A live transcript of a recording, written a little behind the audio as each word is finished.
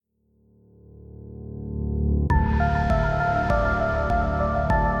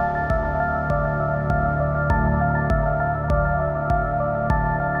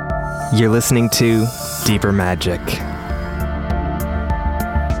You're listening to Deeper Magic.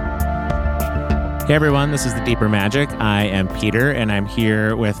 Hey everyone, this is the Deeper Magic. I am Peter, and I'm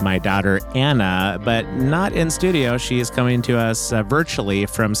here with my daughter Anna, but not in studio. She is coming to us virtually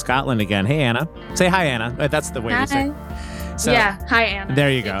from Scotland again. Hey Anna, say hi Anna. That's the way Hi. we say. So, yeah, hi Anna.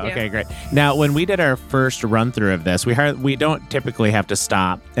 There you go. Thank you. Okay, great. Now, when we did our first run through of this, we don't typically have to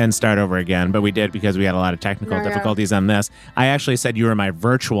stop and start over again, but we did because we had a lot of technical difficulties on this. I actually said you were my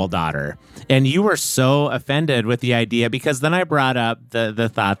virtual daughter, and you were so offended with the idea because then I brought up the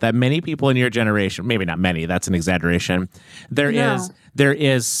thought that many people in your generation, maybe not many, that's an exaggeration. There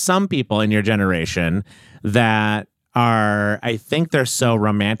is some people in your generation that I think they're so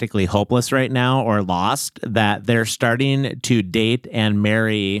romantically hopeless right now or lost that they're starting to date and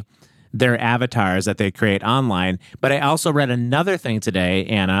marry their avatars that they create online. But I also read another thing today,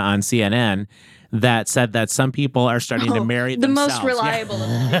 Anna, on CNN that said that some people are starting to marry the themselves. most reliable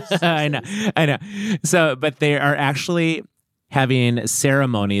of these. I know. So, but they are actually having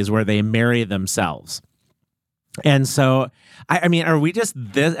ceremonies where they marry themselves. And so, I mean, are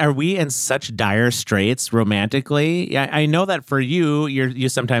we in such dire straits romantically? I know that for you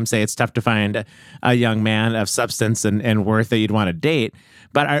sometimes say it's tough to find a young man of substance and worth that you'd want to date.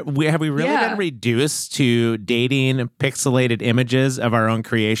 But have we really been reduced to dating pixelated images of our own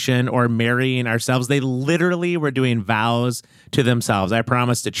creation or marrying ourselves? They literally were doing vows to themselves. I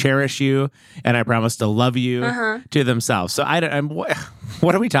promise to cherish you and I promise to love you to themselves. So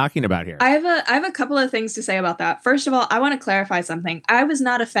what are we talking about here? I have a couple of things to say about that. First of all, I want to clarify something. I was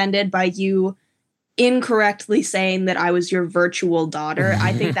not offended by you incorrectly saying that I was your virtual daughter.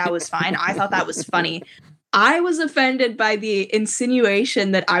 I think that was fine. I thought that was funny. I was offended by the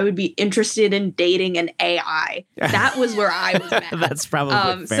insinuation that I would be interested in dating an AI. That was where I was mad. That's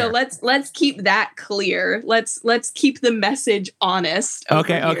probably fair. So let's keep that clear. Let's keep the message honest.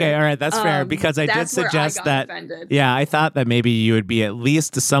 Okay, all right, that's fair because I did suggest that. Offended. Yeah, I thought that maybe you would be at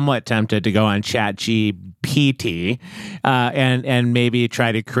least somewhat tempted to go on ChatGPT and maybe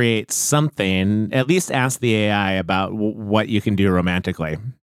try to create something. At least ask the AI about what you can do romantically.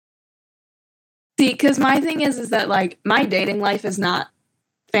 See, because my thing is that, like, my dating life is not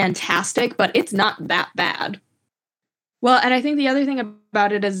fantastic, but it's not that bad. Well, and I think the other thing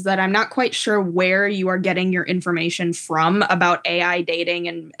about it is that I'm not quite sure where you are getting your information from about AI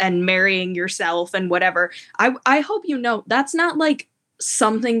dating and marrying yourself and whatever. I hope you know that's not, like,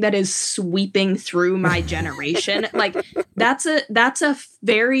 something that is sweeping through my generation. Like that's a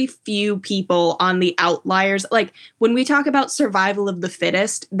very few people on the outliers. Like when we talk about survival of the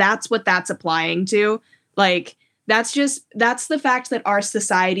fittest, that's what that's applying to. Like that's the fact that our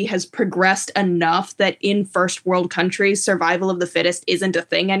society has progressed enough that in first world countries, survival of the fittest isn't a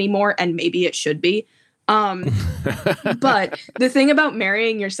thing anymore, and maybe it should be. But the thing about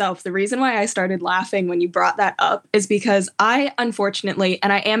marrying yourself, the reason why I started laughing when you brought that up is because I, unfortunately,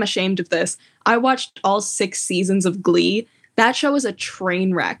 and I am ashamed of this, I watched all 6 seasons of Glee. That show was a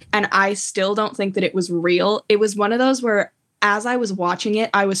train wreck, and I still don't think that it was real. It was one of those where, as I was watching it,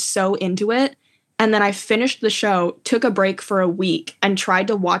 I was so into it, and then I finished the show, took a break for a week, and tried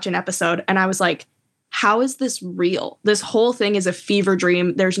to watch an episode, and I was like, how is this real? This whole thing is a fever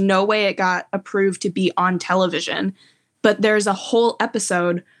dream. There's no way it got approved to be on television. But there's a whole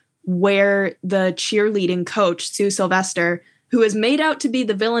episode where the cheerleading coach, Sue Sylvester, who is made out to be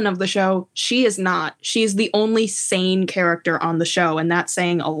the villain of the show, she is not. She's the only sane character on the show, and that's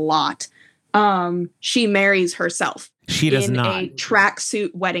saying a lot. She marries herself. She does in not. A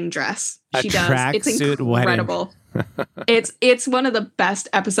tracksuit wedding dress. She does. It's Wedding. incredible. It's one of the best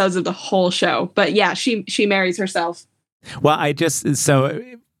episodes of the whole show. But yeah, she marries herself. Well,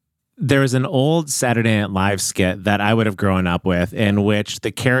 there was an old Saturday Night Live skit that I would have grown up with in which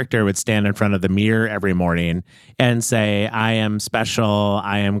the character would stand in front of the mirror every morning and say, I am special,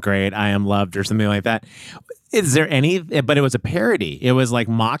 I am great, I am loved, or something like that. Is there any, but it was a parody. It was like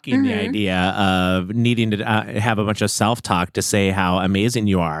mocking the idea of needing to have a bunch of self-talk to say how amazing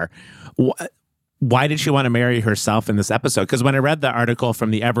you are. Why did she want to marry herself in this episode? Because when I read the article from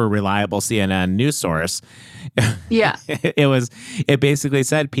the ever reliable CNN news source, it basically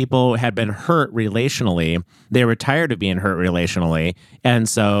said people had been hurt relationally. They were tired of being hurt relationally. And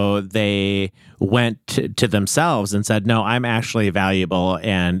so they went to themselves and said, no, I'm actually valuable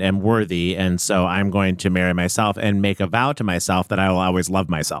and worthy. And so I'm going to marry myself and make a vow to myself that I will always love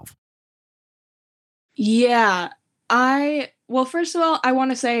myself. Yeah. Well, first of all, I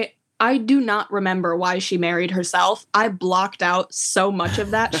want to say, I do not remember why she married herself. I blocked out so much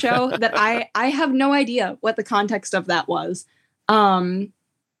of that show that I have no idea what the context of that was. But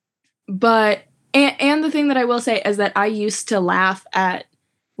the thing that I will say is that I used to laugh at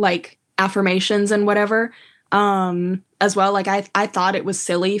like affirmations and whatever as well. Like I thought it was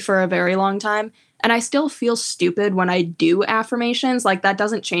silly for a very long time. And I still feel stupid when I do affirmations. Like that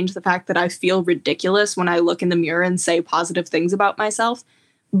doesn't change the fact that I feel ridiculous when I look in the mirror and say positive things about myself.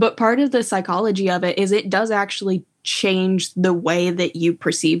 But part of the psychology of it is it does actually change the way that you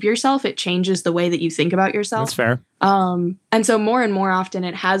perceive yourself. It changes the way that you think about yourself. That's fair. And so more and more often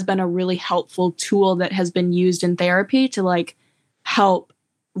it has been a really helpful tool that has been used in therapy to like help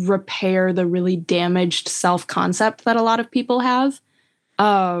repair the really damaged self-concept that a lot of people have.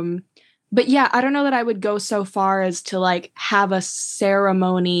 But yeah, I don't know that I would go so far as to like have a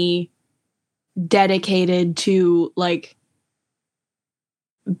ceremony dedicated to like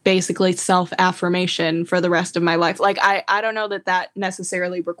basically self-affirmation for the rest of my life. Like I don't know that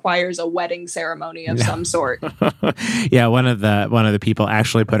necessarily requires a wedding ceremony of some sort. Yeah, one of the people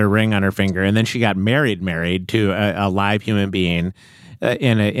actually put a ring on her finger, and then she got married to a live human being.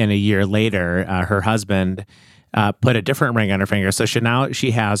 In a year later, her husband put a different ring on her finger. So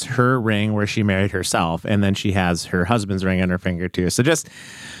she has her ring where she married herself, and then she has her husband's ring on her finger too. So just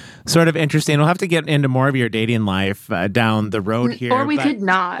sort of interesting. We'll have to get into more of your dating life down the road here. Or we could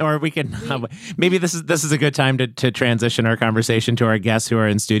not. Or we could not. Maybe this is a good time to transition our conversation to our guests who are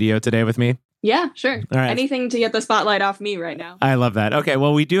in studio today with me. Yeah, sure. All right. Anything to get the spotlight off me right now. I love that. Okay,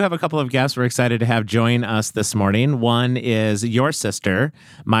 well, we do have a couple of guests we're excited to have join us this morning. One is your sister,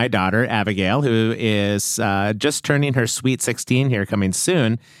 my daughter, Abigail, who is just turning her sweet 16 here coming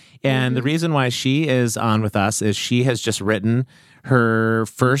soon. And the reason why she is on with us is she has just written her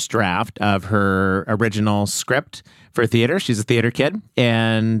first draft of her original script for theater. She's a theater kid,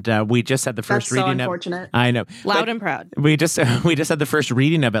 and we just had the first reading. That's so unfortunate. I know, loud and proud. We just had the first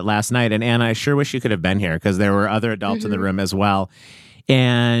reading of it last night, and Anna, I sure wish you could have been here because there were other adults in the room as well.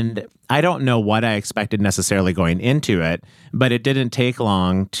 And I don't know what I expected necessarily going into it, but it didn't take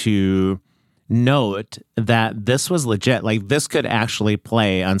long to note that this was legit. Like this could actually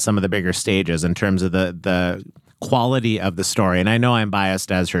play on some of the bigger stages in terms of the quality of the story. And I know I'm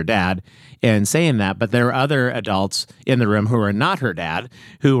biased as her dad in saying that, but there were other adults in the room who were not her dad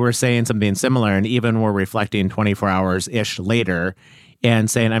who were saying something similar and even were reflecting 24 hours-ish later and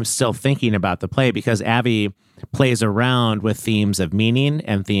saying, I'm still thinking about the play because Abby plays around with themes of meaning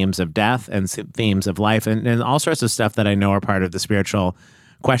and themes of death and themes of life and all sorts of stuff that I know are part of the spiritual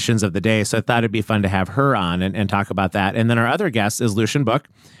questions of the day. So I thought it'd be fun to have her on and talk about that. And then our other guest is Lucian Book,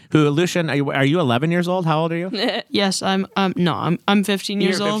 who, Lucian, are you 11 years old? How old are you? Yes, I'm 15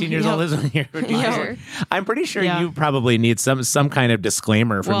 years old. You're 15 years old. You're 15 years old. I'm pretty sure you probably need some kind of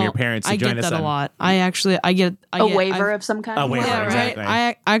disclaimer from your parents to join us. I get that a lot. I get a waiver of some kind. A waiver, yeah, exactly.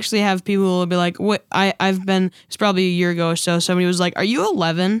 Right? I actually have people who will be like, "What? It's probably a year ago or so. Somebody was like, "Are you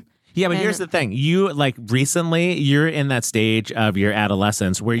 11?" Yeah, but here's the thing. You, like, recently, you're in that stage of your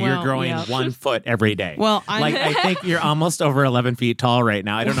adolescence where you're growing 1 foot every day. Well, I think you're almost over 11 feet tall right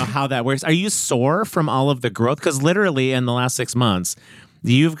now. I don't know how that works. Are you sore from all of the growth? Because literally in the last 6 months,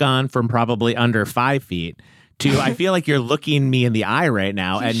 you've gone from probably under 5 feet to, I feel like you're looking me in the eye right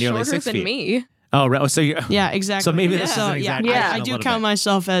now at nearly 6 feet. Shorter than me. Oh, right. So you're, yeah, exactly. So maybe this is an exaggeration. I do count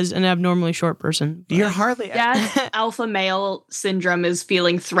myself as an abnormally short person. You're hardly. Dad's alpha male syndrome is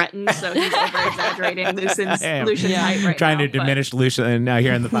feeling threatened, so he's over exaggerating Lucian's height right trying now. to diminish Lucian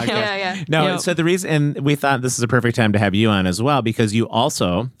here in the podcast. Yeah. No, so the reason, and we thought this is a perfect time to have you on as well because you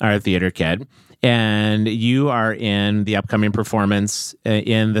also are a theater kid. And you are in the upcoming performance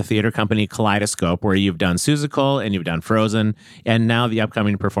in the theater company Kaleidoscope, where you've done Seussical and you've done Frozen. And now the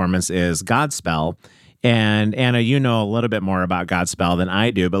upcoming performance is Godspell. And Anna, you know a little bit more about Godspell than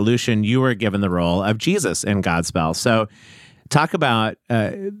I do. But Lucian, you were given the role of Jesus in Godspell. So talk about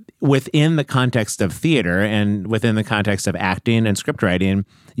within the context of theater and within the context of acting and script writing,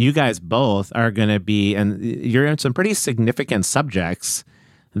 you guys both are going to be, and you're in some pretty significant subjects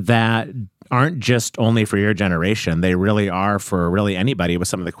that aren't just only for your generation. They really are for really anybody with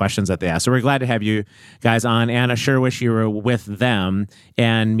some of the questions that they ask. So we're glad to have you guys on. Anna, sure wish you were with them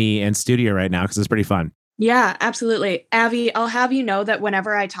and me in studio right now because it's pretty fun. Yeah, absolutely. Abby, I'll have you know that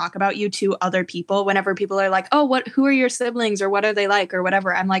whenever I talk about you to other people, whenever people are like, oh, who are your siblings or what are they like or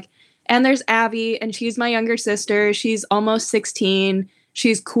whatever, I'm like, and there's Abby and she's my younger sister. She's almost 16.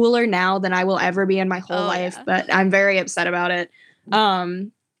 She's cooler now than I will ever be in my whole life, but I'm very upset about it.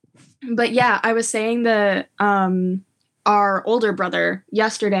 But yeah, I was saying that our older brother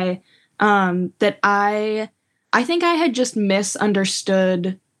yesterday that I think I had just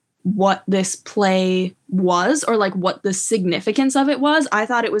misunderstood what this play was or like what the significance of it was. I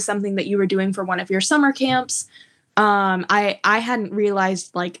thought it was something that you were doing for one of your summer camps. I hadn't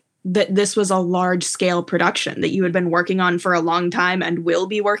realized like that this was a large scale production that you had been working on for a long time and will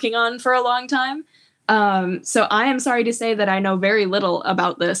be working on for a long time. So I am sorry to say that I know very little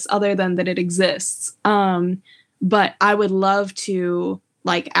about this other than that it exists. But I would love to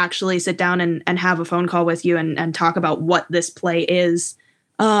like actually sit down and have a phone call with you and talk about what this play is,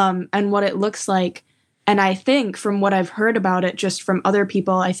 and what it looks like. And I think from what I've heard about it, just from other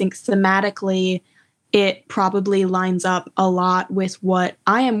people, I think thematically it probably lines up a lot with what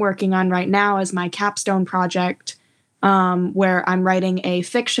I am working on right now as my capstone project, where I'm writing a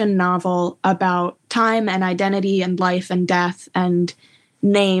fiction novel about time and identity and life and death and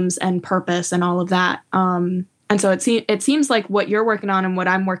names and purpose and all of that. And so it seems like what you're working on and what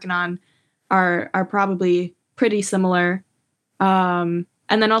I'm working on are probably pretty similar.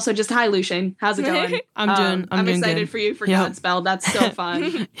 And then also just, hi, Lucian. How's it going? I'm I'm doing excited good. for you for Yep. Godspell. That's so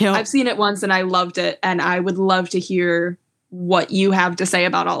fun. Yep. I've seen it once and I loved it. And I would love to hear what you have to say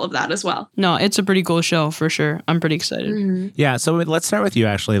about all of that as well. No, it's a pretty cool show for sure. I'm pretty excited. Yeah, so let's start with you,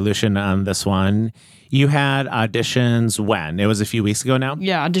 actually, Lucian, on this one. You had auditions when? It was a few weeks ago now?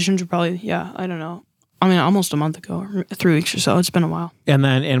 Yeah, auditions were probably, I don't know. I mean, almost a month ago, or 3 weeks or so. It's been a while.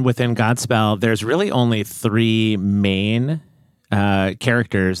 And within Godspell, there's really only three main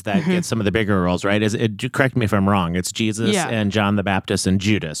characters that get some of the bigger roles, right? Correct me if I'm wrong. It's Jesus and John the Baptist and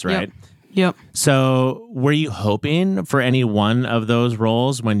Judas, right? Yep. So were you hoping for any one of those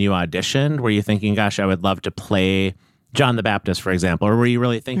roles when you auditioned? Were you thinking, gosh, I would love to play John the Baptist, for example? Or were you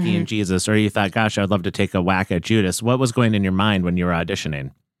really thinking Jesus? Or you thought, gosh, I'd love to take a whack at Judas? What was going in your mind when you were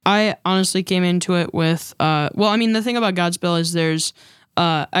auditioning? I honestly came into it with, the thing about Godspell is there's,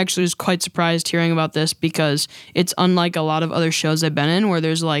 actually was quite surprised hearing about this because it's unlike a lot of other shows I've been in where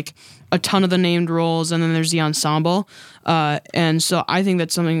there's like a ton of the named roles and then there's the ensemble. And so I think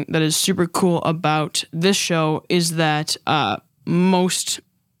that's something that is super cool about this show is that most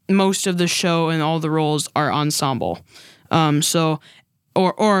of the show and all the roles are ensemble.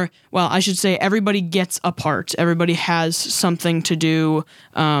 Or I should say everybody gets a part. Everybody has something to do.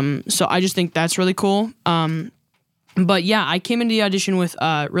 So I just think that's really cool. But yeah, I came into the audition with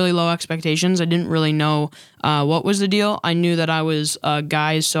really low expectations. I didn't really know what was the deal. I knew that I was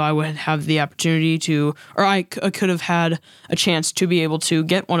guys, so I would have the opportunity to, or I could have had a chance to be able to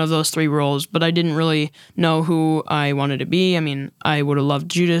get one of those three roles, but I didn't really know who I wanted to be. I mean, I would have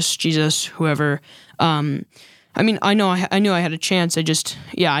loved Judas, Jesus, whoever. I knew I had a chance. I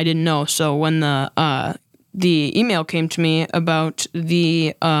didn't know. So when the email came to me about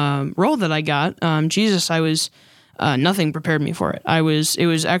the role that I got, Jesus, I was. Nothing prepared me for it. It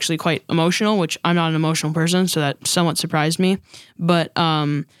was actually quite emotional, which I'm not an emotional person, so that somewhat surprised me. But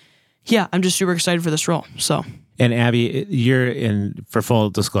I'm just super excited for this role. So. And Abby, for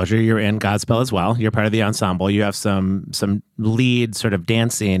full disclosure, you're in Godspell as well. You're part of the ensemble. You have some lead sort of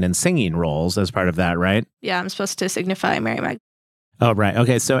dancing and singing roles as part of that, right? Yeah, I'm supposed to signify Mary Magdalene. Oh, right.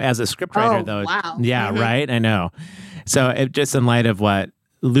 Okay, so as a scriptwriter, though. Wow. Yeah, right? I know. So just in light of what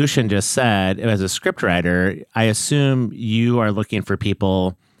Lucian just said, as a scriptwriter, I assume you are looking for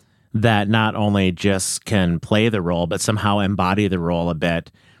people that not only just can play the role, but somehow embody the role a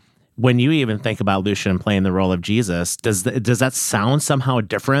bit. When you even think about Lucian playing the role of Jesus, does that sound somehow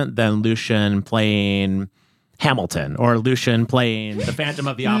different than Lucian playing Hamilton or Lucian playing The Phantom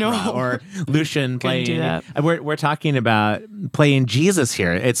of the Opera No. or Lucian playing? do that. We're talking about playing Jesus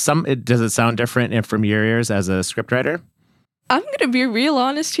here. Does it sound different from your ears as a scriptwriter? I'm going to be real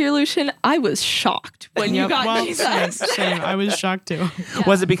honest here, Lucian. I was shocked when you got Jesus. Same. I was shocked too.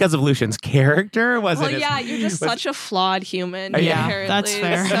 Was it because of Lucian's character? You're just such a flawed human. Yeah, apparently. that's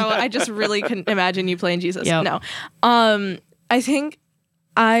fair. So I just really couldn't imagine you playing Jesus. Yep. No. I think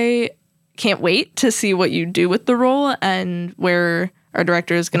I can't wait to see what you do with the role and where our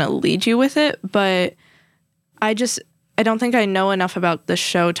director is going to lead you with it. But I don't think I know enough about the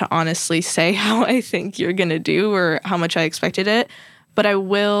show to honestly say how I think you're going to do or how much I expected it. But I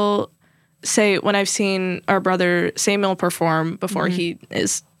will say when I've seen our brother Samuel perform before, he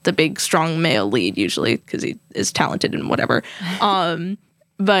is the big, strong male lead usually because he is talented and whatever.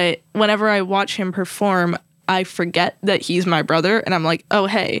 But whenever I watch him perform, I forget that he's my brother. And I'm like, oh,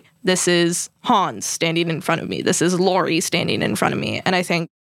 hey, this is Hans standing in front of me. This is Laurie standing in front of me. And I think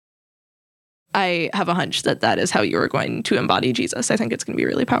I have a hunch that is how you're going to embody Jesus. I think it's going to be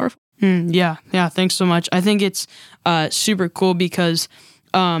really powerful. Yeah. Thanks so much. I think it's super cool because,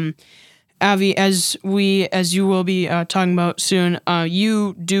 Avi, as you will be talking about soon,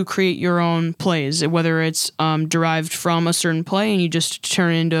 you do create your own plays, whether it's derived from a certain play and you just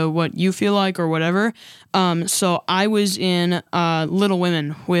turn it into what you feel like or whatever. So I was in Little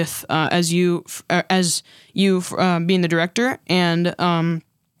Women with as you being the director, and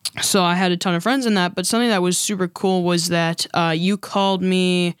so I had a ton of friends in that, but something that was super cool was that you called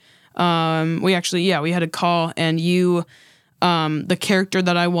me. We had a call, and you, the character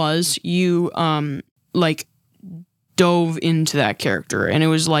that I was, you like dove into that character, and it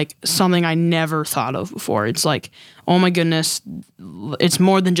was like something I never thought of before. It's like, oh my goodness, it's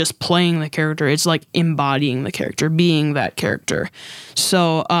more than just playing the character. It's like embodying the character, being that character.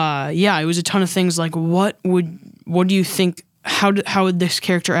 So it was a ton of things like, what do you think? How would this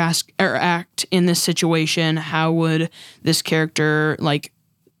character act in this situation? How would this character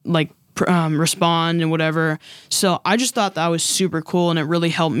respond and whatever? So I just thought that was super cool, and it really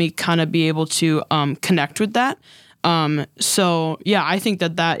helped me kind of be able to connect with that. I think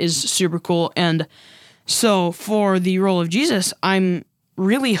that is super cool. And so for the role of Jesus, I'm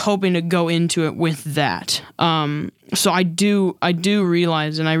really hoping to go into it with that. So I do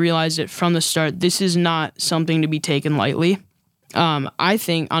realize, and I realized it from the start, this is not something to be taken lightly. I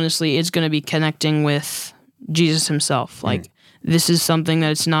think honestly it's going to be connecting with Jesus himself. Like, this is something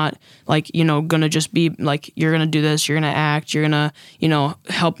that it's not like, going to just be like, you're going to do this, you're going to act, you're going to,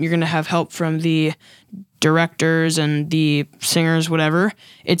 help, you're going to have help from the directors and the singers, whatever.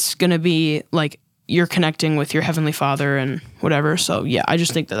 It's going to be like you're connecting with your Heavenly Father and whatever. So yeah, I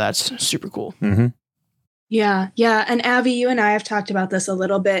just think that's super cool. Mm-hmm. Yeah. And Abby, you and I have talked about this a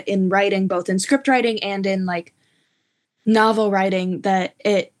little bit in writing, both in script writing and in like novel writing, that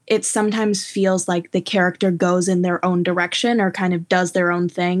it sometimes feels like the character goes in their own direction or kind of does their own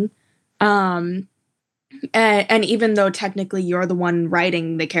thing. And even though technically you're the one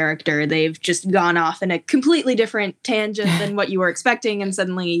writing the character, they've just gone off in a completely different tangent than what you were expecting, and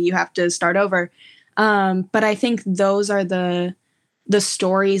suddenly you have to start over. But I think those are the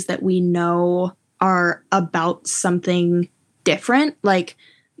stories that we know are about something different. Like,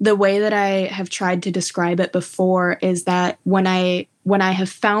 the way that I have tried to describe it before is that when I have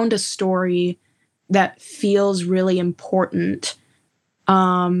found a story that feels really important,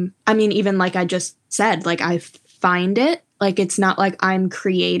 even like I just said, like, I find it, like, it's not like I'm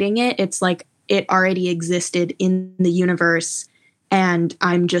creating it. It's like it already existed in the universe, and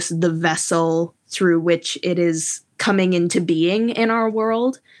I'm just the vessel through which it is coming into being in our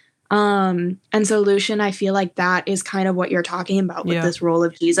world. And so, Lucian, I feel like that is kind of what you're talking about with this role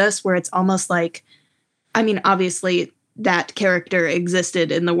of Jesus, where it's almost like, obviously that character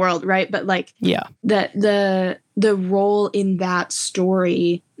existed in the world, right? But like, that the role in that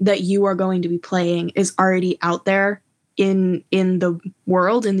story that you are going to be playing is already out there in the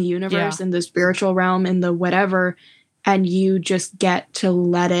world, in the universe, in the spiritual realm, in the whatever, and you just get to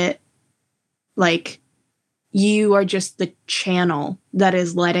let it, like, you are just the channel that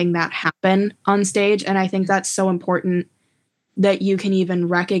is letting that happen on stage. And I think that's so important that you can even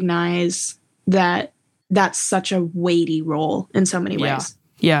recognize that that's such a weighty role in so many ways.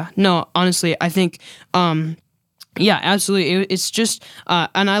 Yeah. No, honestly, I think, absolutely. It's just,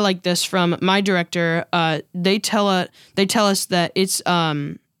 and I like this from my director. They tell us that it's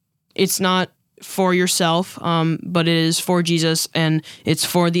not for yourself, but it is for Jesus, and it's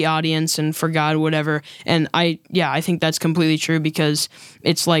for the audience and for God, whatever. And I think that's completely true, because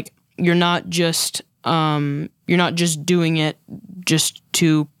it's like you're not just doing it just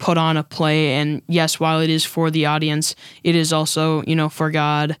to put on a play. And yes, while it is for the audience, it is also, for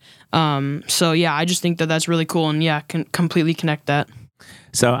God. I just think that that's really cool, and can completely connect that.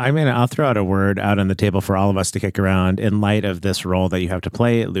 So I'll throw out a word out on the table for all of us to kick around in light of this role that you have to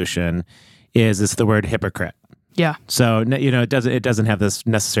play, Lucian. It's the word hypocrite. Yeah. So, it doesn't have this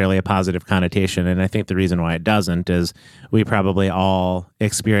necessarily a positive connotation. And I think the reason why it doesn't is we probably all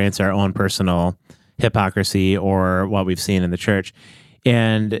experience our own personal hypocrisy or what we've seen in the church.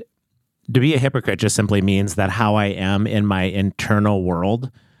 And to be a hypocrite just simply means that how I am in my internal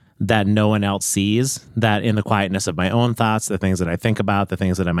world that no one else sees, that in the quietness of my own thoughts, the things that I think about, the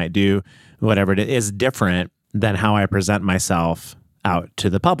things that I might do, whatever it is different than how I present myself out to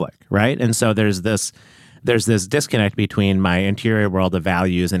the public, right? And so there's this disconnect between my interior world of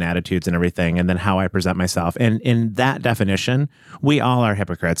values and attitudes and everything, and then how I present myself. And in that definition, we all are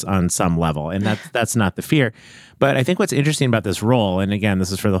hypocrites on some level, and that's not the fear. But I think what's interesting about this role, and again,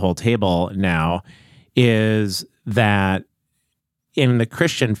 this is for the whole table now, is that in the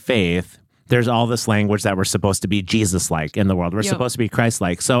Christian faith, there's all this language that we're supposed to be Jesus-like in the world. We're supposed to be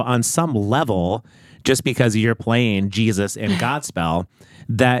Christ-like. So on some level, just because you're playing Jesus in Godspell,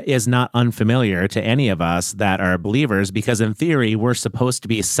 that is not unfamiliar to any of us that are believers, because in theory, we're supposed to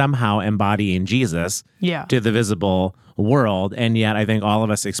be somehow embodying Jesus to the visible world. And yet I think all of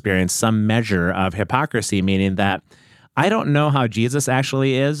us experience some measure of hypocrisy, meaning that I don't know how Jesus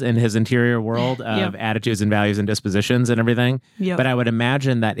actually is in his interior world of Yep. attitudes and values and dispositions and everything. Yep. But I would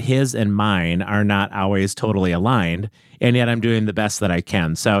imagine that his and mine are not always totally aligned. And yet I'm doing the best that I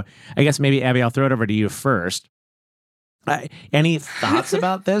can. So I guess maybe, Abby, I'll throw it over to you first. Any thoughts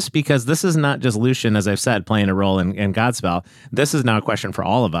about this? Because this is not just Lucian, as I've said, playing a role in Godspell. This is now a question for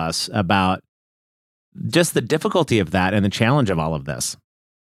all of us about just the difficulty of that and the challenge of all of this.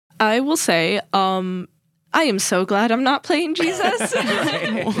 I will say, I am so glad I'm not playing Jesus.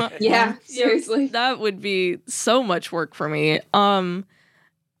 Yeah, seriously. That would be so much work for me.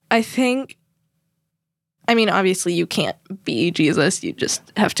 I think, I mean, obviously you can't be Jesus. You just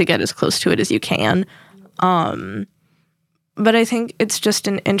have to get as close to it as you can. But I think it's just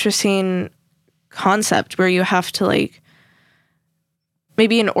an interesting concept where you have to, like,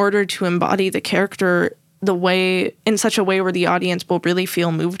 maybe in order to embody the character the way, in such a way where the audience will really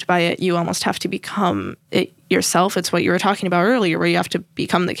feel moved by it, you almost have to become it yourself. It's what you were talking about earlier, where you have to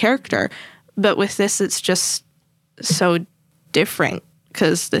become the character. But with this, it's just so different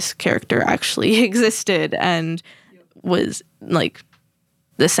because this character actually existed and was like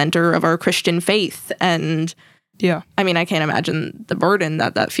the center of our Christian faith. And Yeah. I mean, I can't imagine the burden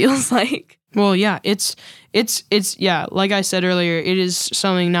that feels like. Well, yeah, it's yeah, like I said earlier, it is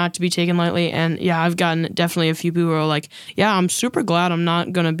something not to be taken lightly. And yeah, I've gotten definitely a few people who are like, yeah, I'm super glad I'm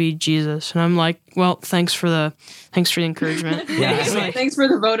not gonna be Jesus. And I'm like, well, thanks for the encouragement. Yeah. It's like, Thanks for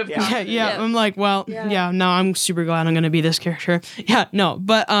the vote of yeah, confidence. yeah. I'm like, well, yeah, no, I'm super glad I'm gonna be this character. Yeah, no,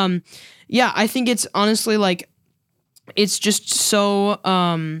 but yeah, I think it's honestly like, it's just so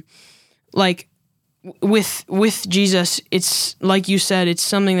like with Jesus, it's like you said, it's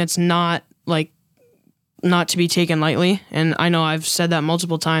something that's not to be taken lightly. And I know I've said that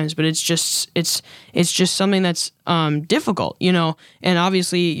multiple times, but it's just something that's difficult, you know. And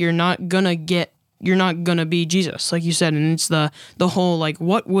obviously, you're not gonna be Jesus, like you said. And it's the whole like,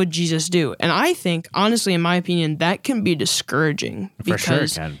 what would Jesus do? And I think, honestly, in my opinion, that can be discouraging For sure it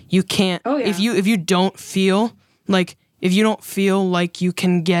because can. you can't. Oh, yeah. If you don't feel like you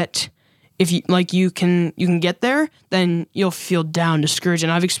can get. If you can get there, then you'll feel down, discouraged,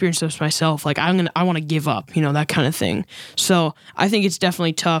 and I've experienced this myself. Like I want to give up, you know, that kind of thing. So I think it's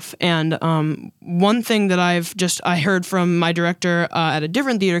definitely tough. And one thing that I heard from my director at a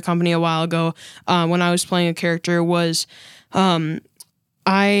different theater company a while ago when I was playing a character was, I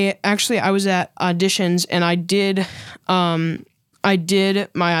was at auditions and I did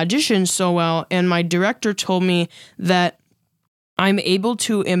my auditions so well, and my director told me that I'm able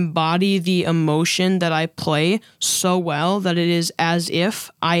to embody the emotion that I play so well that it is as if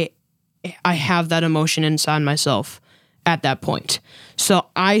I have that emotion inside myself at that point. So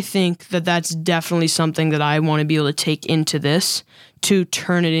I think that that's definitely something that I want to be able to take into this to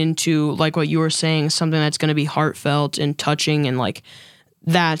turn it into, like what you were saying, something that's going to be heartfelt and touching, and like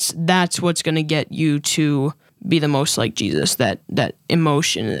that's what's going to get you to be the most like Jesus, that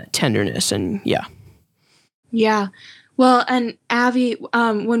emotion and that tenderness. And yeah. Yeah. Well, and Avi,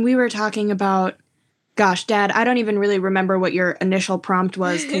 when we were talking about, gosh, Dad, I don't even really remember what your initial prompt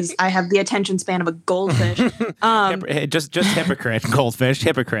was because I have the attention span of a goldfish. Just hypocrite, goldfish,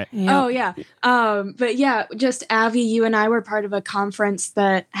 hypocrite. Oh, yeah. But yeah, just Avi, you and I were part of a conference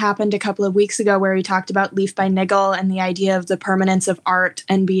that happened a couple of weeks ago where we talked about Leaf by Niggle and the idea of the permanence of art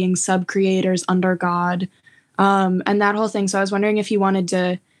and being sub-creators under God, and that whole thing. So I was wondering if you wanted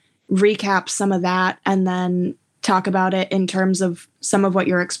to recap some of that and then talk about it in terms of some of what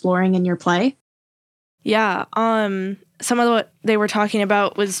you're exploring in your play. Yeah. Some of what they were talking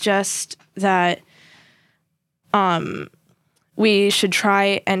about was just that we should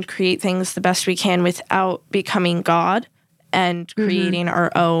try and create things the best we can without becoming God and creating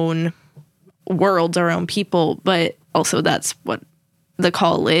our own worlds, our own people. But also that's what the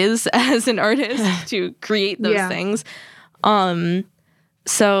call is as an artist, to create those things.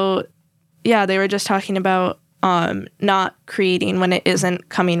 So yeah, they were just talking about not creating when it isn't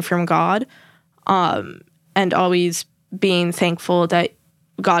coming from God, and always being thankful that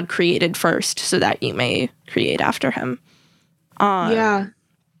God created first so that you may create after him. And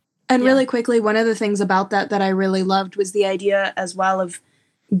really quickly, one of the things about that I really loved was the idea as well of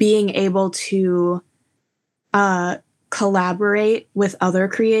being able to collaborate with other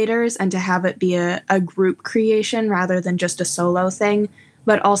creators and to have it be a group creation rather than just a solo thing,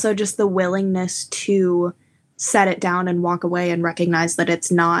 but also just the willingness to set it down and walk away and recognize that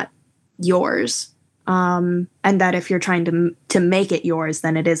it's not yours. And that if you're trying to make it yours,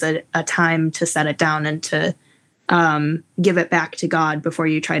 then it is a time to set it down and to give it back to God before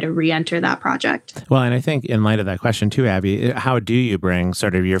you try to re-enter that project. Well, and I think in light of that question too, Abby, how do you bring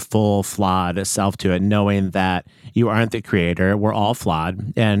sort of your full flawed self to it, knowing that you aren't the creator, we're all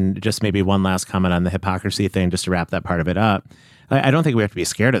flawed? And just maybe one last comment on the hypocrisy thing, just to wrap that part of it up. I don't think we have to be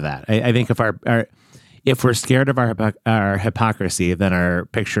scared of that. I think if we're scared of our hypocrisy, then our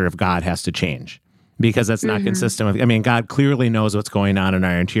picture of God has to change. Because that's not consistent with, I mean, God clearly knows what's going on in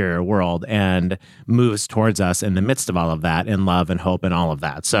our interior world and moves towards us in the midst of all of that in love and hope and all of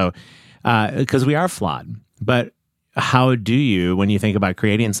that. So, because we are flawed. But how do you, when you think about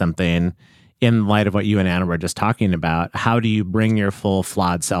creating something in light of what you and Anna were just talking about, how do you bring your full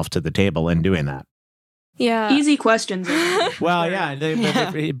flawed self to the table in doing that? Yeah. Easy questions. Well, yeah,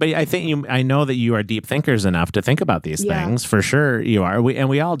 but I think I know that you are deep thinkers enough to think about these things. For sure, you are.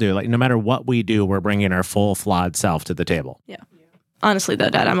 We all do. Like, no matter what we do, we're bringing our full flawed self to the table. Yeah. Honestly,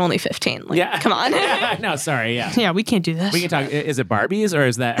 though, Dad, I'm only 15. Like, come on. No, sorry. Yeah. Yeah, we can't do this. We can talk. Is it Barbies or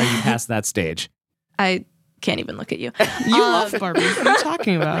are you past that stage? I can't even look at you. You love Barbie. What are you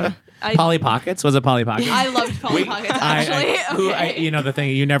talking about? Polly Pockets? Was it Polly Pockets? I loved Polly Pockets, actually. The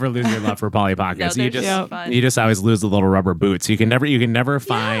thing, you never lose your love for Polly Pockets. No, you they're so fun. just always lose the little rubber boots. You can never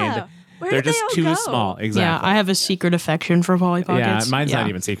find. Yeah. Where They're did they just all too go? small. Yeah, Exactly. I have a secret affection for Polly Pockets. Yeah, mine's not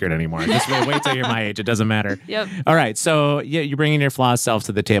even secret anymore. Just wait till you're my age. It doesn't matter. Yep. All right. So you're bringing your flawed self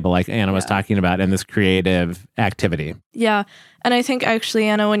to the table, like Anna was talking about, in this creative activity. Yeah. And I think actually,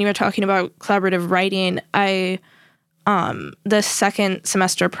 Anna, when you were talking about collaborative writing, the second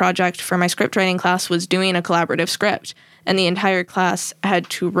semester project for my script writing class was doing a collaborative script, and the entire class had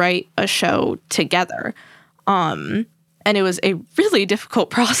to write a show together. And it was a really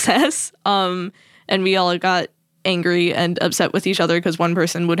difficult process. And we all got angry and upset with each other because one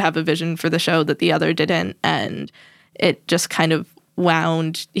person would have a vision for the show that the other didn't. And it just kind of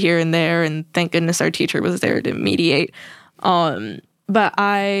wound here and there. And thank goodness our teacher was there to mediate. But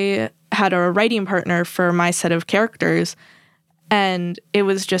I had a writing partner for my set of characters, and it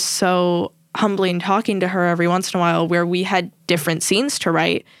was just so humbling talking to her every once in a while where we had different scenes to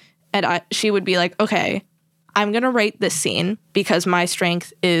write. And she would be like, okay, I'm going to write this scene because my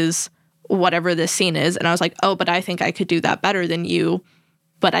strength is whatever this scene is. And I was like, oh, but I think I could do that better than you.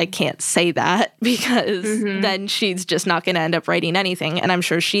 But I can't say that because then she's just not going to end up writing anything. And I'm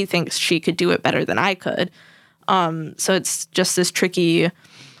sure she thinks she could do it better than I could. So it's just this tricky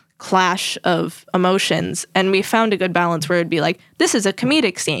clash of emotions. And we found a good balance where it'd be like, this is a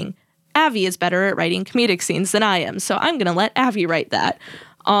comedic scene. Avi is better at writing comedic scenes than I am. So I'm going to let Avi write that.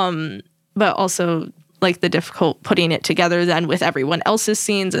 But also like the difficult putting it together then with everyone else's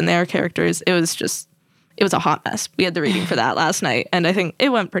scenes and their characters. It was a hot mess. We had the reading for that last night, and I think it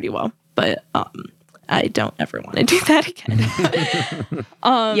went pretty well. But I don't ever want to do that again.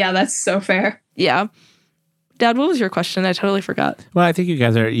 Yeah, that's so fair. Yeah. Dad, what was your question? I totally forgot. Well, I think you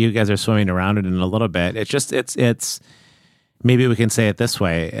guys are swimming around it in a little bit. It's maybe we can say it this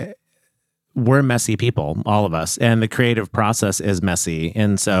way. We're messy people, all of us, and the creative process is messy.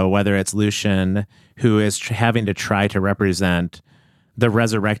 And so whether it's Lucian, who is having to try to represent the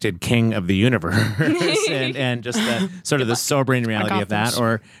resurrected king of the universe and just the sort of the sobering reality of that,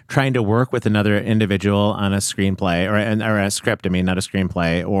 or trying to work with another individual on a screenplay or a script, not a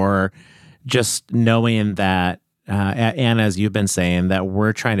screenplay, or just knowing that, Anna, as you've been saying, that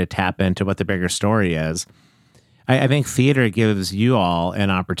we're trying to tap into what the bigger story is. I think theater gives you all an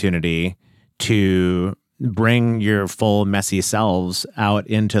opportunity to bring your full messy selves out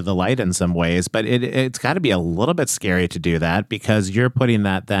into the light in some ways, but it's got to be a little bit scary to do that because you're putting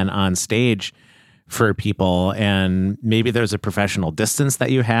that then on stage for people, and maybe there's a professional distance that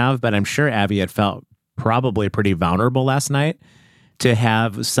you have, but I'm sure Abby had felt probably pretty vulnerable last night to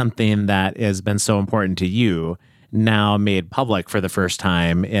have something that has been so important to you now made public for the first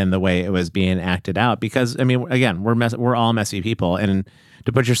time in the way it was being acted out. Because, again, we're all messy people, and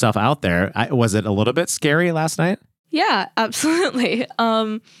to put yourself out there, was it a little bit scary last night? Yeah, absolutely.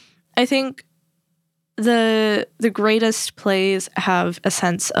 I think the greatest plays have a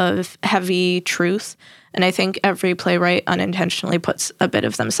sense of heavy truth, and I think every playwright unintentionally puts a bit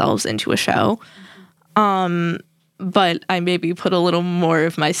of themselves into a show. But I maybe put a little more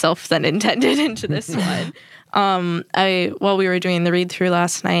of myself than intended into this one. While we were doing the read through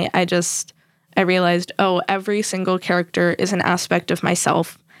last night, I realized, every single character is an aspect of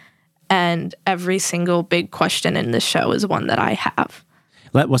myself, and every single big question in this show is one that I have.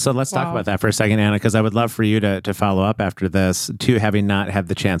 Let's talk about that for a second, Anna, because I would love for you to follow up after this, too, having not had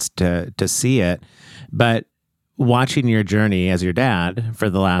the chance to see it. But watching your journey as your dad for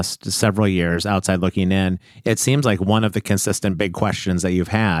the last several years outside looking in, it seems like one of the consistent big questions that you've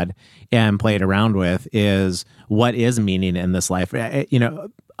had and played around with is, what is meaning in this life?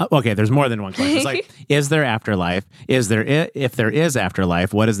 Okay, there's more than one question. It's like, is there afterlife? If there is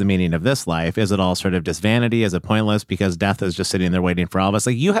afterlife, what is the meaning of this life? Is it all sort of just vanity? Is it pointless because death is just sitting there waiting for all of us?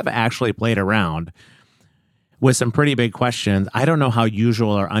 Like, you have actually played around with some pretty big questions. I don't know how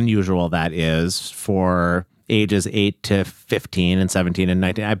usual or unusual that is for ages 8 to 15 and 17 and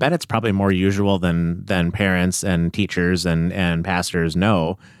 19. I bet it's probably more usual than parents and teachers and pastors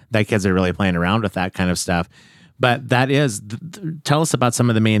know that kids are really playing around with that kind of stuff. But that is, tell us about some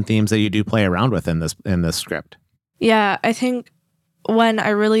of the main themes that you do play around with in this script. Yeah, I think when I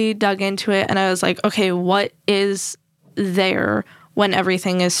really dug into it and I was like, okay, what is there when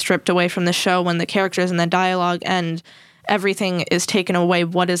everything is stripped away from the show, when the characters and the dialogue and everything is taken away,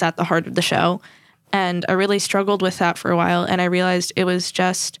 what is at the heart of the show? And I really struggled with that for a while, and I realized it was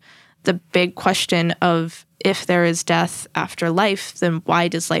just the big question of, if there is death after life, then why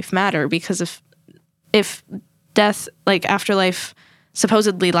does life matter? Because if death, like afterlife,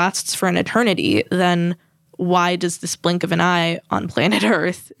 supposedly lasts for an eternity, then why does this blink of an eye on planet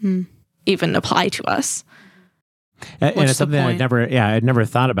Earth even apply to us? And it's something I'd never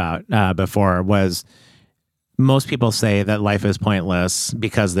thought about before. Was most people say that life is pointless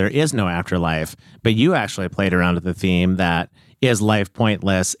because there is no afterlife, but you actually played around with the theme that, is life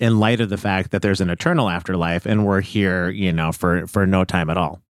pointless in light of the fact that there's an eternal afterlife and we're here, for no time at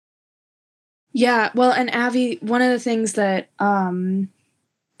all. Yeah, well, and Avi, one of the things that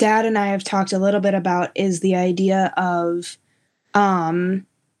Dad and I have talked a little bit about is the idea of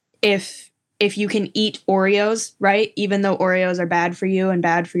if you can eat Oreos, right? Even though Oreos are bad for you and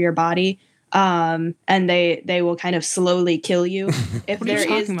bad for your body, and they will kind of slowly kill you. If there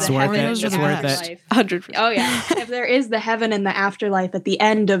is the heaven and the afterlife, 100%. Oh yeah, if there is the heaven and the afterlife at the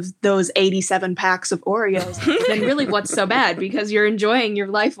end of those 87 packs of Oreos, then really what's so bad? Because you're enjoying your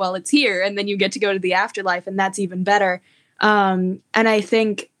life while it's here, and then you get to go to the afterlife, and that's even better. And I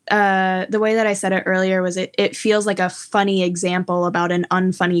think the way that I said it earlier was it feels like a funny example about an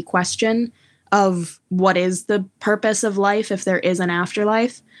unfunny question of what is the purpose of life if there is an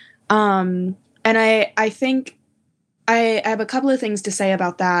afterlife. And I think I have a couple of things to say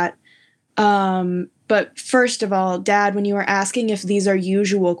about that. But first of all, Dad, when you were asking if these are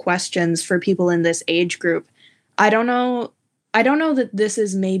usual questions for people in this age group, I don't know that this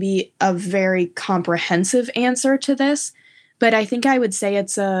is maybe a very comprehensive answer to this, but I think I would say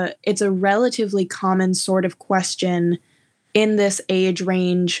it's a relatively common sort of question in this age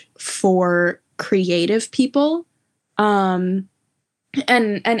range for creative people. And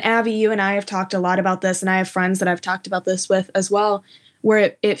Abby, you and I have talked a lot about this, and I have friends that I've talked about this with as well,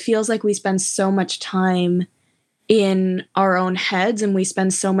 where it feels like we spend so much time in our own heads, and we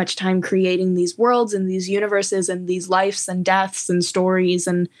spend so much time creating these worlds and these universes and these lives and deaths and stories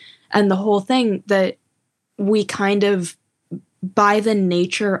and the whole thing, that we kind of, by the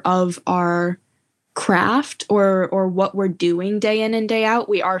nature of our craft or what we're doing day in and day out,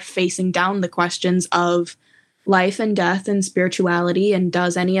 we are facing down the questions of life and death and spirituality, and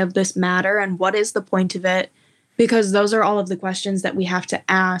does any of this matter, and what is the point of it? Because those are all of the questions that we have to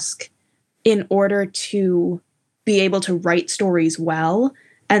ask in order to be able to write stories well.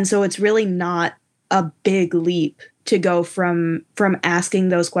 And so it's really not a big leap to go from asking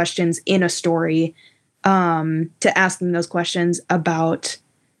those questions in a story to asking those questions about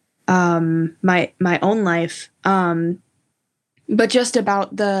my own life. But just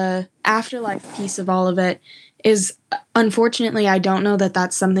about the afterlife piece of all of it is, unfortunately, I don't know that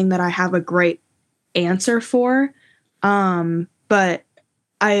that's something that I have a great answer for. But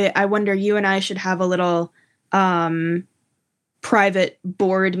I wonder, you and I should have a little private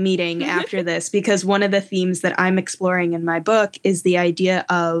board meeting after this, because one of the themes that I'm exploring in my book is the idea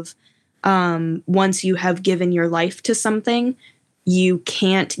of once you have given your life to something, you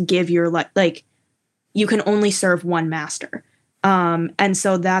can't give your life, like, you can only serve one master. And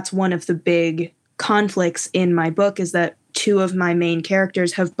so that's one of the big conflicts in my book, is that two of my main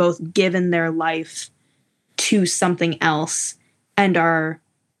characters have both given their life to something else and are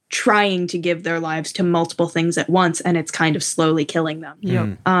trying to give their lives to multiple things at once, and it's kind of slowly killing them.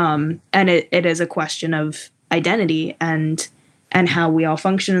 Yep. And it is a question of identity and how we all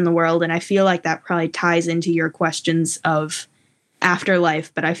function in the world. And I feel like that probably ties into your questions of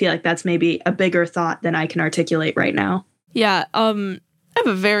afterlife, but I feel like that's maybe a bigger thought than I can articulate right now. Yeah, I have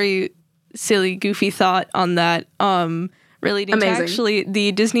a very silly, goofy thought on that. Relating Amazing. to actually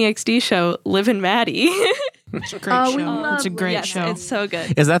the Disney XD show Liv and Maddie. It's a great Oh, we show. love It's a great Yes, show. it's so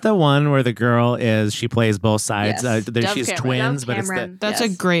good. Is that the one where the girl she plays both sides? Yes. She's Dove Cameron. twins, Dove but it's the Cameron. That's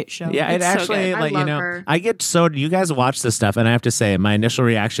Yes. a great show. yeah. It It's so actually good. I like love her. I get so you guys watch this stuff, and I have to say my initial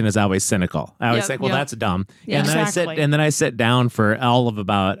reaction is always cynical. I always Yep. think, well, Yep. that's dumb, Yeah, and then exactly. I sit down for all of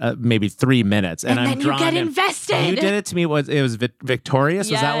about maybe 3 minutes, and I'm then you drawn get in. invested. You did it to me. It was Victorious?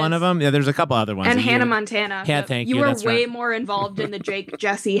 Was that one of Yes. them? Yeah, there's a couple other ones. And that you- Hannah Montana. Yeah, thank you. You were That's way right. more involved in the Jake,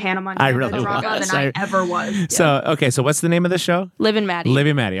 Jesse, Hannah Montana really drama was. than I ever was. So okay, so what's the name of the show? Liv and Maddie.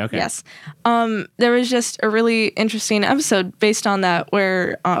 Living Maddie. Okay. Yes. There was just a really interesting episode based on that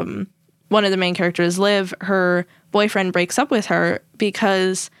where one of the main characters, Liv, her boyfriend breaks up with her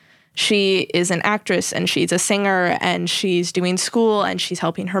because she is an actress and she's a singer and she's doing school and she's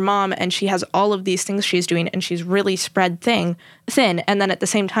helping her mom and she has all of these things she's doing and she's really spread thin. And then at the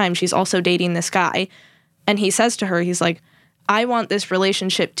same time, she's also dating this guy. And he says to her, he's like, I want this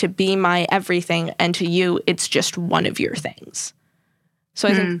relationship to be my everything, and to you, it's just one of your things. So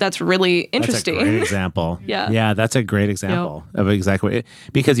I think that's really interesting. That's a great example. Yeah. Yeah, that's a great example of exactly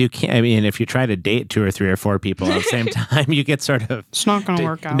because you can't. I mean, if you try to date 2 or 3 or 4 people at the same time, you get sort of. It's not going to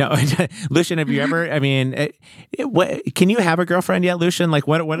work out. No, Lucian, have you ever? I mean, can you have a girlfriend yet, Lucian? Like,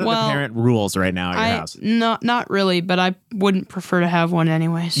 what are the Well, parent rules right now at your house? Not really, but I wouldn't prefer to have one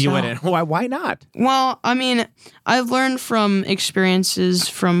anyway. So. You wouldn't. Why not? Well, I mean, I've learned from experiences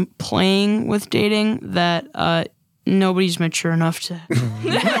from playing with dating that nobody's mature enough to.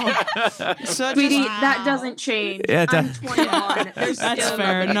 So Sweetie, that doesn't change. Yeah, it I'm does. 21. There's That's still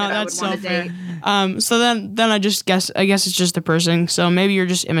fair. nothing No, that I that's would wanna so fair. date. So then I just guess it's just the person. So maybe you're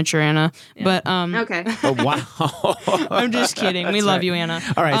just immature, Anna. But Okay. Oh, wow. I'm just kidding. We love you, Anna.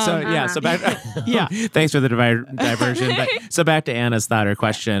 All right, so yeah, so back. Yeah. Thanks for the diversion. But, so back to Anna's thought or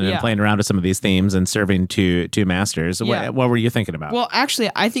question and Yeah. playing around with some of these themes and serving two masters. Yeah. What were you thinking about? Well, actually,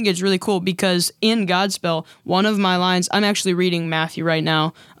 I think it's really cool because in Godspell, one of my lines, I'm actually reading Matthew right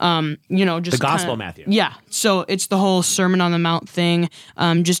now. Just The Gospel kinda- Matthew. Yeah. So it's the whole Sermon on the Mount thing.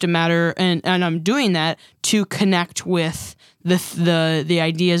 Just a matter, and I'm doing that to connect with the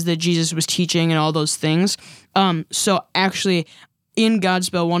ideas that Jesus was teaching and all those things. So actually, in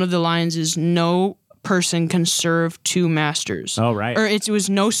Godspell, one of the lines is no person can serve 2 masters. Oh, right. Or it was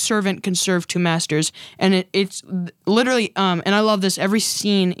no servant can serve 2 masters. And it's literally, and I love this, every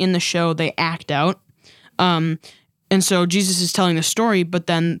scene in the show, they act out. And so Jesus is telling the story, but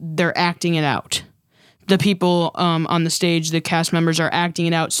then they're acting it out. The people on the stage, the cast members are acting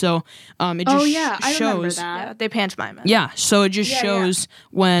it out. So it just Oh yeah, I remember shows. that. Yeah, they pantomime it. Yeah, so it just Yeah, shows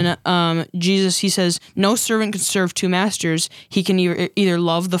when Jesus, he says, no servant can serve 2 masters. He can either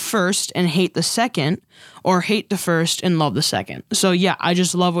love the first and hate the second, or hate the first and love the second. So yeah, I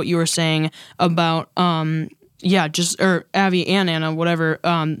just love what you were saying about, or Abby and Anna, whatever,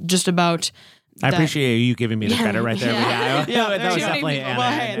 just about... I that- appreciate you giving me the credit right there. Yeah. That was there's definitely people- Anna.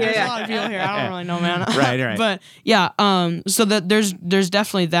 well, hey, there's Yeah. a lot of people here. I don't really know, man. Right. But yeah, so that there's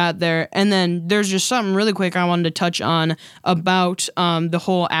definitely that there, and then there's just something really quick I wanted to touch on about the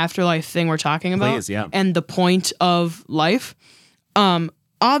whole afterlife thing we're talking about, Please, yeah. and the point of life.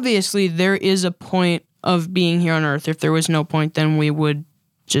 Obviously, there is a point of being here on Earth. If there was no point, then we would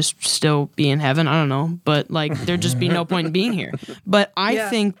just still be in heaven. I don't know, but like there'd just be no point in being here. But I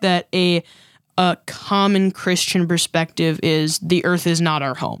think that a common Christian perspective is the earth is not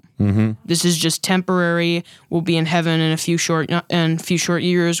our home. Mm-hmm. This is just temporary. We'll be in heaven in a few short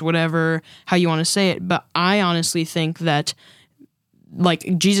years, whatever, how you want to say it. But I honestly think that,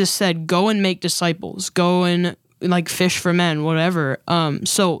 like Jesus said, go and make disciples, go and like fish for men, whatever.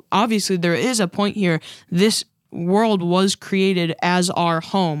 So obviously there is a point here. This world was created as our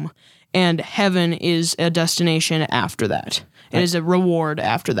home, and heaven is a destination after that. It is a reward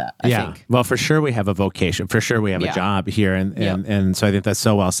after that, I think. Well, for sure we have a vocation. For sure we have a job here. And so I think that's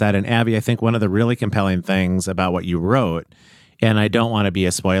so well said. And Abby, I think one of the really compelling things about what you wrote, and I don't want to be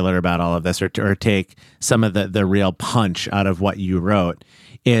a spoiler about all of this or take some of the real punch out of what you wrote,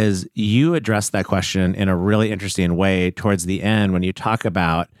 is you address that question in a really interesting way towards the end when you talk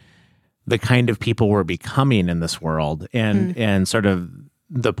about the kind of people we're becoming in this world and sort of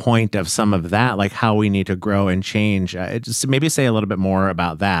the point of some of that, like how we need to grow and change. Just maybe say a little bit more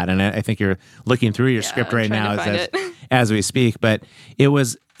about that. And I think you're looking through your script I'm right trying now to find it. as we speak, but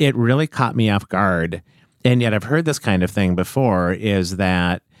it really caught me off guard. And yet I've heard this kind of thing before, is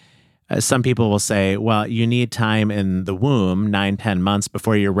that some people will say, well, you need time in the womb, 9-10 months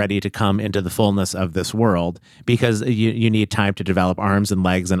before you're ready to come into the fullness of this world, because you need time to develop arms and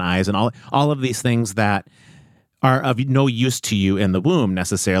legs and eyes and all of these things that are of no use to you in the womb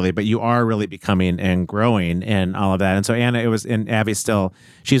necessarily, but you are really becoming and growing and all of that. And so Anna, and Abby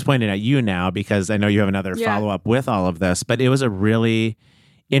she's pointing at you now because I know you have another follow-up with all of this, but it was a really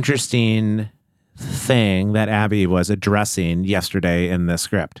interesting thing that Abby was addressing yesterday in the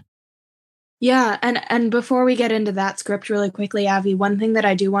script. Yeah, and before we get into that script really quickly, Abby, one thing that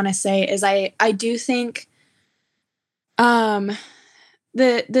I do want to say is I do think the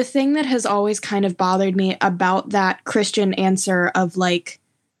thing that has always kind of bothered me about that Christian answer of like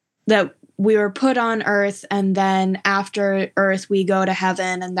that we were put on earth and then after earth we go to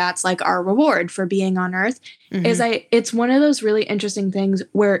heaven and that's like our reward for being on earth it's one of those really interesting things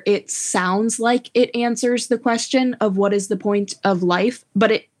where it sounds like it answers the question of what is the point of life,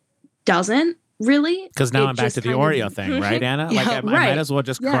 but it doesn't really. Because now I'm back to the Oreo thing, right, Anna? Like I might as well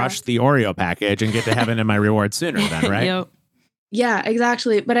just crush the Oreo package and get to heaven and my reward sooner then, right? Yep. Yeah,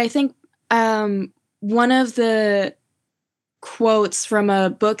 exactly. But I think one of the quotes from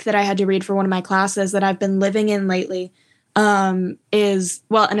a book that I had to read for one of my classes that I've been living in lately is,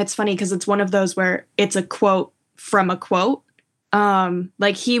 well, and it's funny because it's one of those where it's a quote from a quote.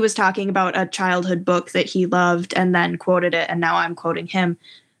 Like he was talking about a childhood book that he loved and then quoted it, and now I'm quoting him.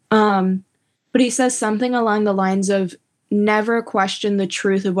 But he says something along the lines of, never question the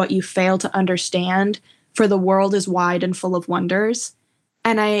truth of what you fail to understand, for the world is wide and full of wonders.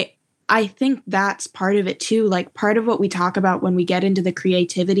 And I think that's part of it too. Like part of what we talk about when we get into the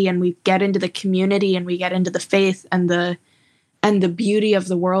creativity and we get into the community and we get into the faith and the beauty of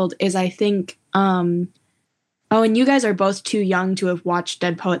the world is, I think, and you guys are both too young to have watched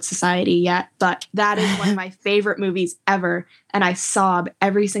Dead Poets Society yet, but that is one of my favorite movies ever, and I sob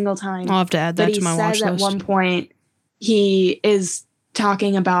every single time. I'll have to add that to my watch list. At one point, he is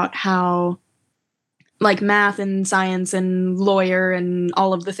talking about how, like, math and science and lawyer and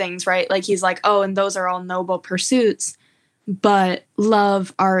all of the things, right? Like, he's like, oh, and those are all noble pursuits, but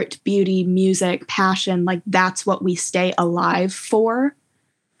love, art, beauty, music, passion, like, that's what we stay alive for.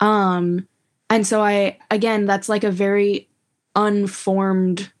 And so that's like a very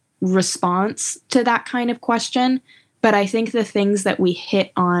unformed response to that kind of question. But I think the things that we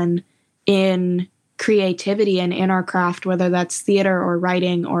hit on in creativity and in our craft, whether that's theater or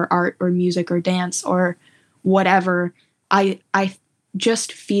writing or art or music or dance or whatever, I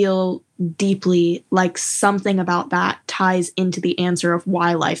just feel deeply like something about that ties into the answer of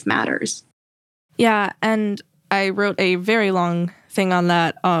why life matters. Yeah, and I wrote a very long thing on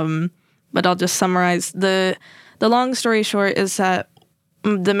that. But I'll just summarize. The long story short is that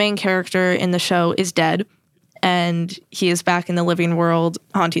the main character in the show is dead, and he is back in the living world,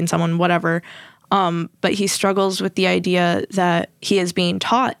 haunting someone, whatever. But he struggles with the idea that he is being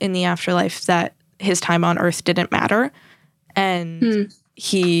taught in the afterlife that his time on Earth didn't matter, and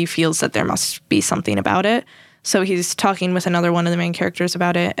he feels that there must be something about it. So he's talking with another one of the main characters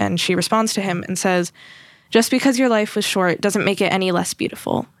about it, and she responds to him and says, "Just because your life was short doesn't make it any less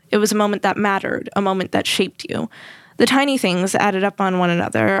beautiful. It was a moment that mattered, a moment that shaped you. The tiny things added up on one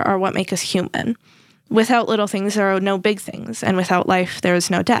another are what make us human. Without little things, there are no big things, and without life, there is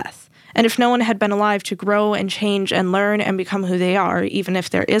no death. And if no one had been alive to grow and change and learn and become who they are, even if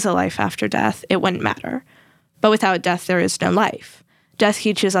there is a life after death, it wouldn't matter. But without death, there is no life. Death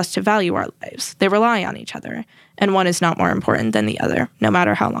teaches us to value our lives. They rely on each other, and one is not more important than the other, no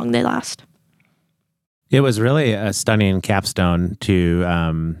matter how long they last." It was really a stunning capstone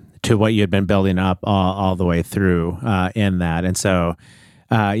to what you had been building up all the way through in that. And so,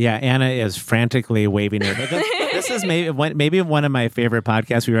 Anna is frantically waving her. This is maybe one of my favorite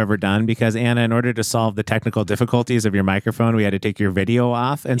podcasts we've ever done, because Anna, in order to solve the technical difficulties of your microphone, we had to take your video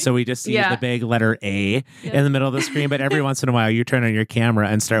off. And so we just see the big letter A in the middle of the screen. But every once in a while, you turn on your camera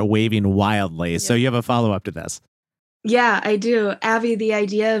and start waving wildly. So you have a follow-up to this. Yeah, I do. Abby, the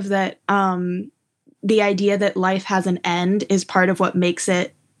idea of that... the idea that life has an end is part of what makes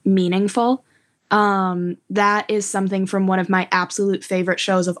it meaningful. That is something from one of my absolute favorite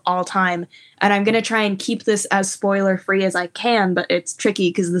shows of all time. And I'm going to try and keep this as spoiler free as I can, but it's tricky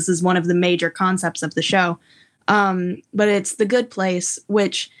because this is one of the major concepts of the show. But it's The Good Place,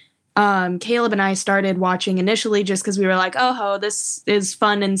 which Caleb and I started watching initially just because we were like, oh, this is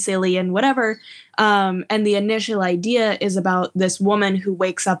fun and silly and whatever. And the initial idea is about this woman who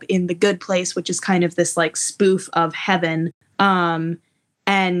wakes up in the good place, which is kind of this like spoof of heaven,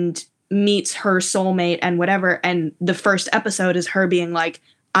 and meets her soulmate and whatever. And the first episode is her being like,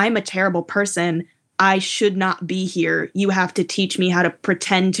 I'm a terrible person. I should not be here. You have to teach me how to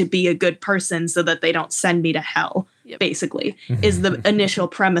pretend to be a good person so that they don't send me to hell, basically, is the initial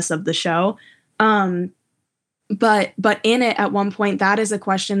premise of the show. But in it, at one point, that is a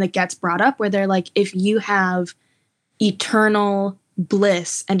question that gets brought up where they're like, if you have eternal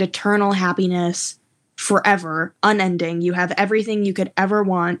bliss and eternal happiness forever, unending. You have everything you could ever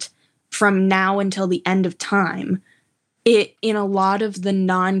want from now until the end of time. It, in a lot of the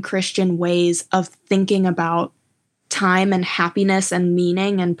non-Christian ways of thinking about time and happiness and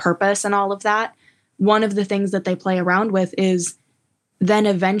meaning and purpose and all of that, one of the things that they play around with is then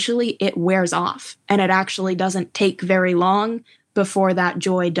eventually it wears off, and it actually doesn't take very long before that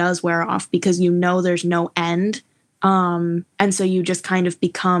joy does wear off, because you know there's no end. And so you just kind of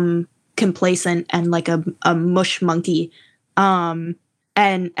become complacent and like a mush monkey. And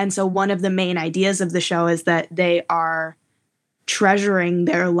so one of the main ideas of the show is that they are treasuring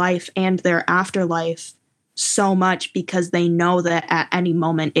their life and their afterlife so much because they know that at any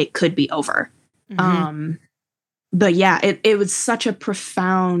moment it could be over. But yeah, it was such a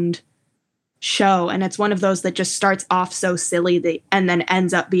profound show, and it's one of those that just starts off so silly and then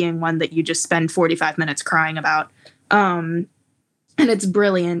ends up being one that you just spend 45 minutes crying about. And it's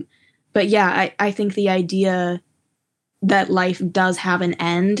brilliant. But yeah, I think the idea that life does have an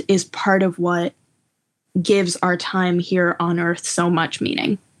end is part of what gives our time here on Earth so much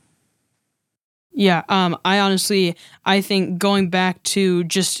meaning. Yeah, I think going back to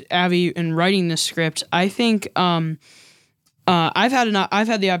just Abby and writing the script, I think I've had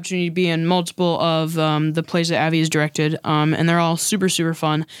the opportunity to be in multiple of the plays that Abby has directed, and they're all super, super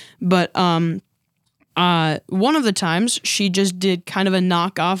fun. But one of the times she just did kind of a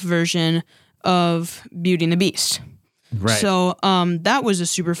knockoff version of Beauty and the Beast. Right. So that was a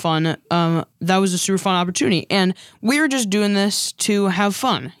super fun opportunity, and we were just doing this to have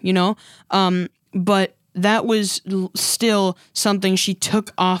fun, you know. But that was still something she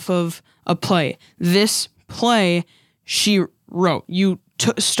took off of a play. This play she wrote. You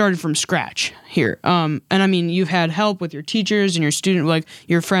started from scratch here. And I mean, you've had help with your teachers and your student, like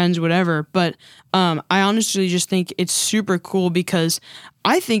your friends, whatever. But I honestly just think it's super cool because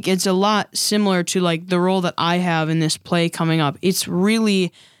I think it's a lot similar to like the role that I have in this play coming up. It's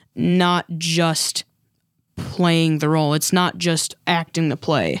really not just playing the role. It's not just acting the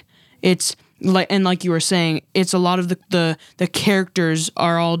play. It's like you were saying, it's a lot of the characters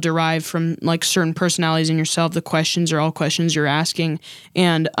are all derived from like certain personalities in yourself. The questions are all questions you're asking,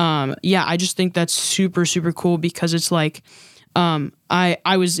 and I just think that's super, super cool because it's like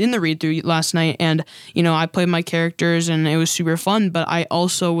I was in the read through last night, and you know I played my characters and it was super fun. But I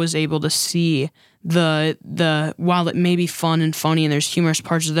also was able to see the while it may be fun and funny and there's humorous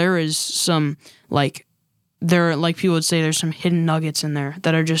parts, there is some like people would say there's some hidden nuggets in there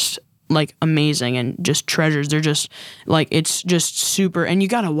that are just like amazing and just treasures. They're just like, it's just super, and you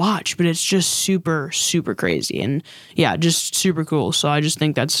gotta watch, but it's just super, super crazy, and yeah, just super cool. So I just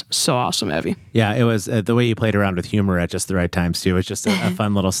think that's so awesome, Evie. Yeah, it was the way you played around with humor at just the right times too. It's just a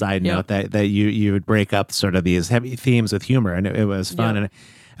fun little side note that you would break up sort of these heavy themes with humor, and it was fun. And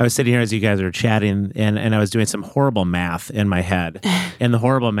I was sitting here as you guys were chatting, and I was doing some horrible math in my head. And the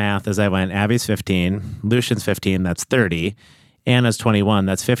horrible math is I went, Abby's 15, Lucian's 15, that's 30. Anna's 21,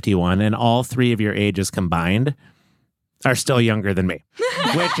 that's 51, and all three of your ages combined are still younger than me.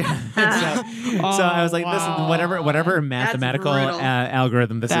 Which so I was like, this whatever mathematical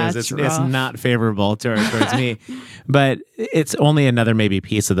algorithm this is, it's not favorable towards me. But it's only another maybe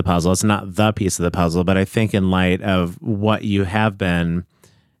piece of the puzzle. It's not the piece of the puzzle, but I think in light of what you have been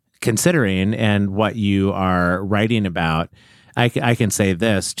considering and what you are writing about, I can say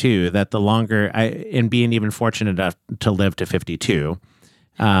this too, that the longer in being even fortunate enough to live to 52,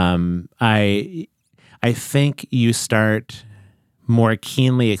 I think you start more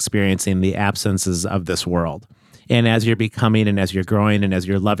keenly experiencing the absences of this world. And as you're becoming and as you're growing and as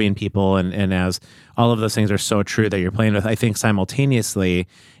you're loving people and as all of those things are so true that you're playing with, I think simultaneously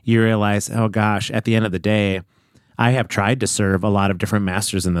you realize, oh gosh, at the end of the day, I have tried to serve a lot of different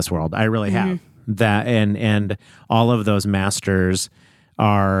masters in this world. I really have. That and all of those masters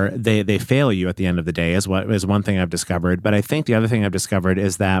are they fail you at the end of the day is one thing I've discovered. But I think the other thing I've discovered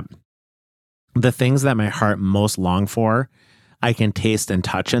is that the things that my heart most long for, I can taste and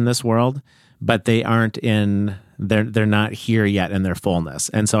touch in this world, but they aren't they're not here yet in their fullness.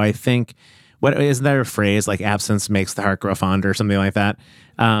 And so I think, isn't there a phrase like absence makes the heart grow fonder or something like that?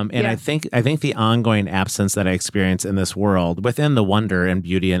 I think the ongoing absence that I experience in this world, within the wonder and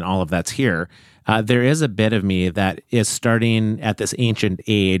beauty and all of that's here, there is a bit of me that is starting at this ancient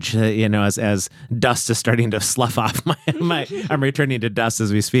age, as dust is starting to slough off I'm returning to dust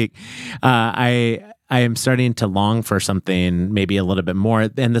as we speak. I am starting to long for something maybe a little bit more,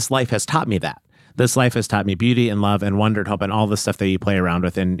 and this life has taught me that. This life has taught me beauty and love and wonder and hope and all the stuff that you play around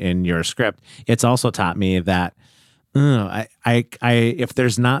with in your script. It's also taught me that If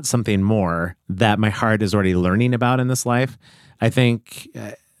there's not something more that my heart is already learning about in this life, I think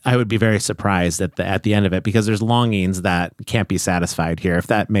I would be very surprised at the end of it, because there's longings that can't be satisfied here, if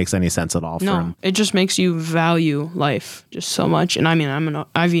that makes any sense at all. No, it just makes you value life just so much. And I mean,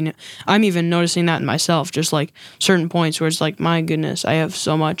 I'm even noticing that in myself, just like certain points where it's like, my goodness, I have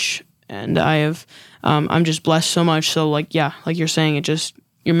so much, and I'm just blessed so much. So like, yeah, like you're saying,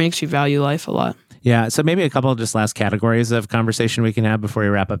 it makes you value life a lot. Yeah, so maybe a couple of just last categories of conversation we can have before we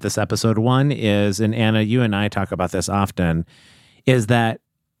wrap up this episode. One is, and Anna, you and I talk about this often, is that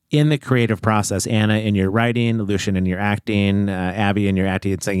in the creative process, Anna in your writing, Lucian in your acting, Abby in your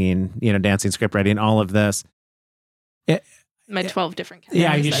acting and singing, dancing, script writing, all of this. My 12 different categories.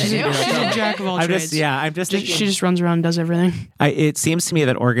 Yeah, you that I should do. be She's a jack of all trades. I'm just thinking, She just runs around and does everything. it seems to me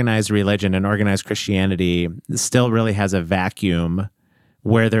that organized religion and organized Christianity still really has a vacuum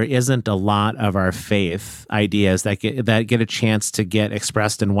where there isn't a lot of our faith ideas that get a chance to get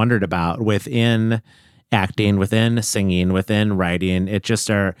expressed and wondered about within acting, within singing, within writing.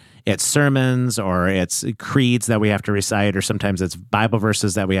 It's sermons, or it's creeds that we have to recite, or sometimes it's Bible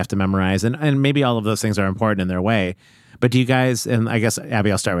verses that we have to memorize. And maybe all of those things are important in their way. But do you guys, and I guess,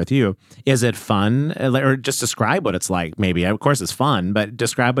 Abby, I'll start with you. Is it fun? Or just describe what it's like, maybe. Of course it's fun, but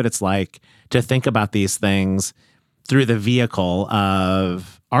describe what it's like to think about these things through the vehicle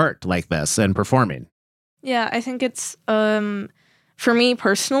of art like this and performing. Yeah, I think it's, for me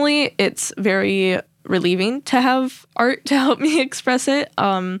personally, it's very relieving to have art to help me express it.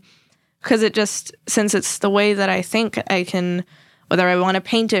 Because since it's the way that I think, I can, whether I want to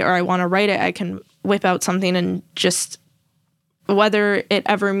paint it or I want to write it, I can whip out something and just, whether it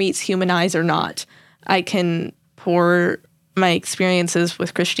ever meets human eyes or not, I can pour my experiences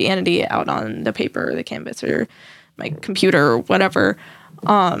with Christianity out on the paper or the canvas or my computer or whatever.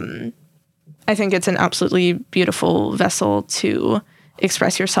 I think it's an absolutely beautiful vessel to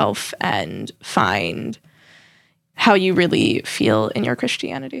express yourself and find how you really feel in your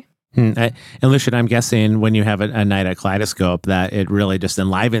Christianity. And Lucian, I'm guessing when you have a night at Kaleidoscope that it really just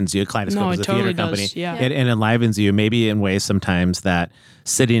enlivens you. Kaleidoscope is a totally theater company. does, yeah. It enlivens you, maybe in ways sometimes that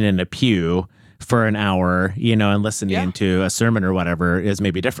sitting in a pew for an hour, and listening to a sermon or whatever is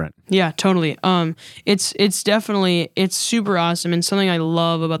maybe different. Yeah, totally. It's definitely, it's super awesome. And something I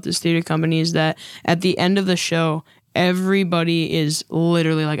love about this theater company is that at the end of the show, everybody is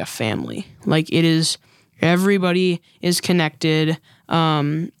literally like a family. Like everybody is connected.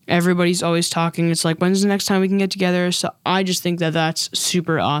 Everybody's always talking. It's like, when's the next time we can get together? So I just think that that's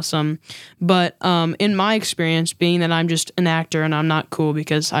super awesome. But in my experience, being that I'm just an actor and I'm not cool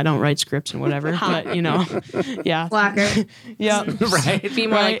because I don't write scripts and whatever, but yeah. Blacker. Yeah. Right. Be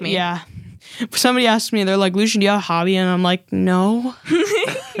more Right? like me. Yeah. Somebody asked me, they're like, Lucian, do you have a hobby? And I'm like, no.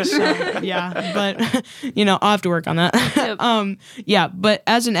 So, yeah, but I'll have to work on that. Yep. Yeah, but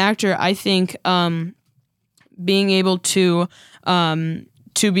as an actor, I think being able to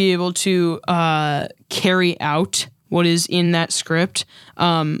be able to carry out what is in that script.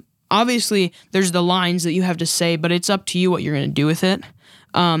 Obviously, there's the lines that you have to say, but it's up to you what you're going to do with it.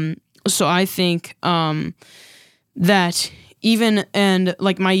 So I think that and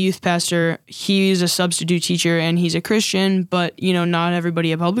like my youth pastor, he's a substitute teacher and he's a Christian, but not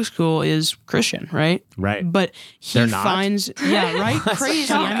everybody at public school is Christian, right? Right. But They're not? right?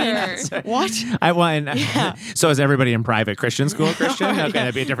 Crazy. I mean, what? So is everybody in private Christian school Christian? Okay,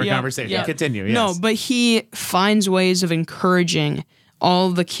 that'd be a different Yeah. conversation. Yeah. Continue. Yes. No, but he finds ways of encouraging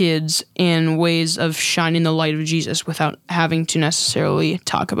all the kids in ways of shining the light of Jesus without having to necessarily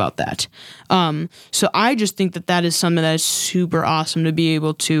talk about that. So I just think that is something that is super awesome to be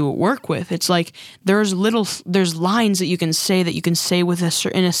able to work with. It's like there's lines that you can say with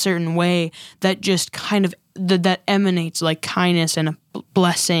in a certain way that just kind of that emanates like kindness and a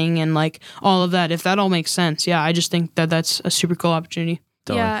blessing and like all of that. If that all makes sense, yeah, I just think that that's a super cool opportunity.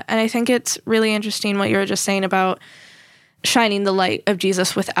 Totally. Yeah, and I think it's really interesting what you were just saying about shining the light of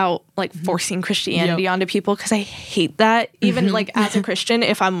Jesus without like forcing Christianity onto people, because I hate that. Even like as a Christian,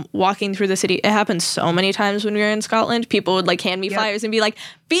 if I'm walking through the city, it happens so many times when we were in Scotland, people would like hand me flyers and be like,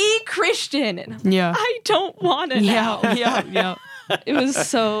 be Christian. And I'm like, Yeah. I don't want to now. Yeah. It was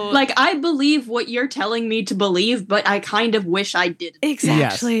so Like, I believe what you're telling me to believe, but I kind of wish I did.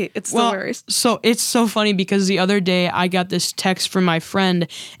 exactly. It's the worst. So it's so funny because the other day I got this text from my friend,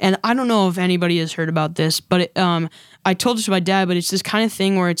 and I don't know if anybody has heard about this, but I told it to my dad, but it's this kind of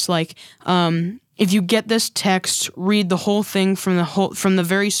thing where it's like, if you get this text, read the whole thing from the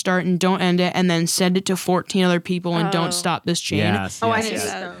very start and don't end it, and then send it to 14 other people and don't stop this chain. Yes. Oh, I yes, hate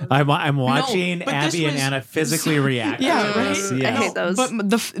yes. those. I'm watching but this Abby and was- Anna physically react. Yeah, to this. right? Yes. I hate those. But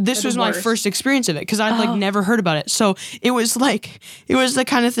this the was my worst. first experience of it because I'd like never heard about it. So it was the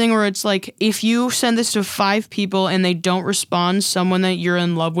kind of thing where it's like if you send this to 5 people and they don't respond, someone that you're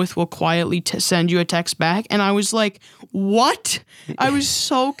in love with will quietly send you a text back. And I was like, what? I was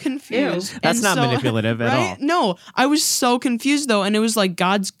so confused. That's And not so- manipulative at right? all. No, I was so confused though, and it was like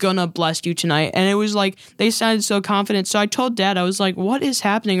God's gonna bless you tonight, and it was like they sounded so confident. So I told Dad, I was like, "What is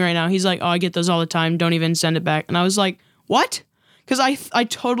happening right now?" He's like, "Oh, I get those all the time. Don't even send it back." And I was like, "What?" Because I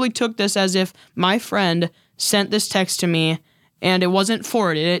totally took this as if my friend sent this text to me, and it wasn't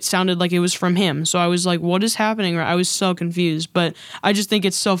forwarded. It sounded like it was from him. So I was like, "What is happening?" I was so confused, but I just think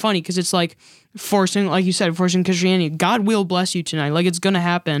it's so funny because it's like forcing, like you said, forcing Christianity. God will bless you tonight. Like it's gonna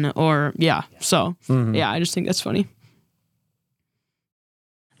happen, or yeah. So yeah, I just think that's funny.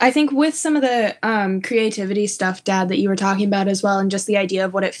 I think with some of the creativity stuff, Dad, that you were talking about as well, and just the idea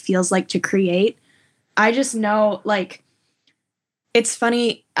of what it feels like to create, I just know, like, it's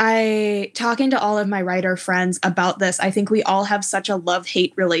funny. Talking to all of my writer friends about this, I think we all have such a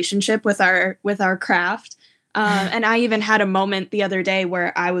love-hate relationship with our craft. And I even had a moment the other day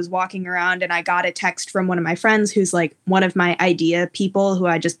where I was walking around and I got a text from one of my friends who's like one of my idea people who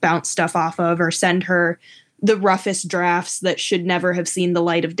I just bounce stuff off of or send her the roughest drafts that should never have seen the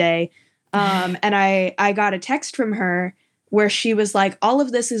light of day. And I got a text from her where she was like, all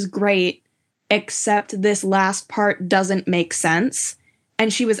of this is great, except this last part doesn't make sense.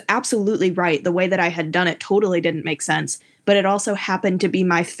 And she was absolutely right. The way that I had done it totally didn't make sense. But it also happened to be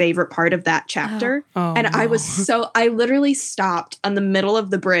my favorite part of that chapter. Oh, and I no. was I literally stopped on the middle of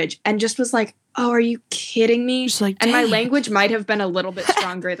the bridge and just was like, oh, are you kidding me? Just like, and my dang it. language might have been a little bit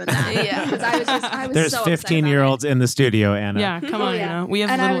stronger than that. Yeah. Because I was There's so upset about 15-year-olds in the studio, Anna. Yeah, come on, yeah. you know. We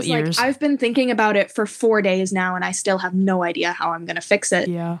have and I little was ears. like, I've been thinking about it for 4 days now, and I still have no idea how I'm going to fix it.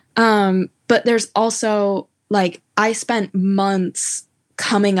 yeah. But there's also, like, I spent months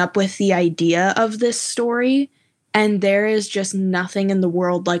coming up with the idea of this story, and there is just nothing in the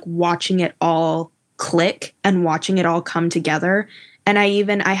world like watching it all click and watching it all come together. And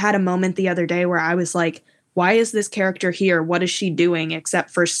I had a moment the other day where I was like, why is this character here? What is she doing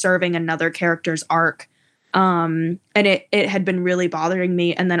except for serving another character's arc? And it had been really bothering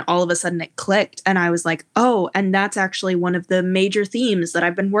me. And then all of a sudden it clicked and I was like, oh, and that's actually one of the major themes that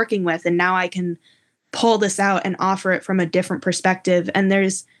I've been working with. And now I can pull this out and offer it from a different perspective. And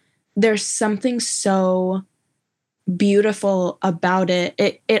there's something so beautiful about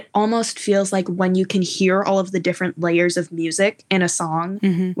it. It almost feels like when you can hear all of the different layers of music in a song,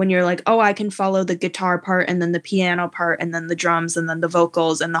 when you're like, oh, I can follow the guitar part and then the piano part and then the drums and then the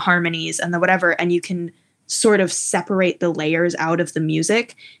vocals and the harmonies and the whatever, and you can sort of separate the layers out of the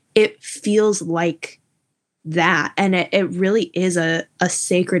music. It feels like that. And it really is a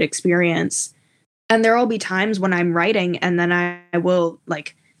sacred experience. And there will be times when I'm writing and then I will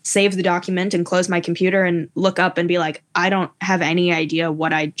like save the document and close my computer and look up and be like, I don't have any idea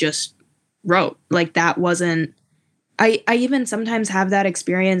what I just wrote. Like that wasn't, I even sometimes have that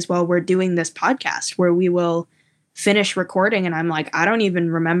experience while we're doing this podcast where we will finish recording and I'm like, I don't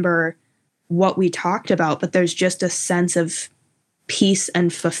even remember what we talked about, but there's just a sense of peace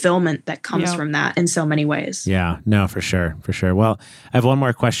and fulfillment that comes Yeah. from that in so many ways. Yeah, no, for sure. Well, I have one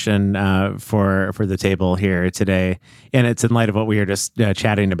more question for the table here today, and it's in light of what we were just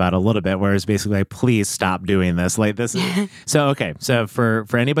chatting about a little bit, where it's basically like, please stop doing this. Like this is so okay. So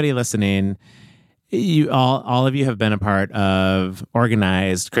for anybody listening, you all of you have been a part of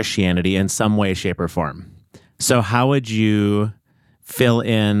organized Christianity in some way, shape, or form. So how would you fill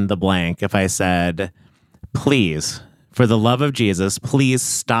in the blank if I said, please, for the love of Jesus, please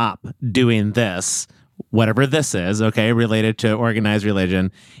stop doing this, whatever this is, okay, related to organized religion,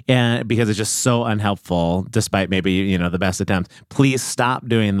 and because it's just so unhelpful, despite maybe, the best attempts. Please stop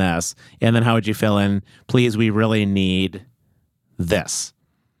doing this. And then how would you fill in, please, we really need this?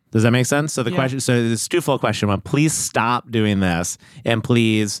 Does that make sense? So the question, so it's twofold question. One, please stop doing this, and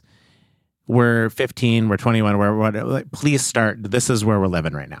please, we're 15, we're 21, please start. This is where we're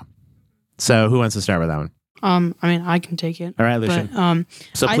living right now. So who wants to start with that one? I mean, I can take it. All right, Lucian. But,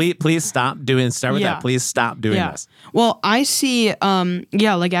 So please stop doing. Start with Yeah. that. Please stop doing this. Well, I see,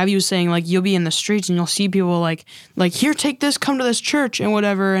 like Abby was saying, like you'll be in the streets and you'll see people like here, take this, come to this church and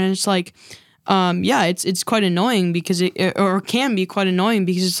whatever, and it's like, it's quite annoying because it can be quite annoying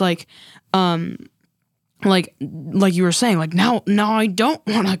because it's like you were saying, like now I don't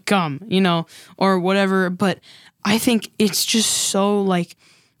want to come, or whatever. But I think it's just so like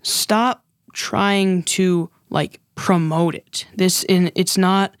stop trying to like promote it. It's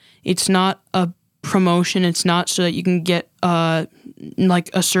not a promotion. It's not so that you can get like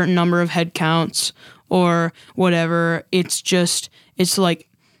a certain number of head counts or whatever. It's like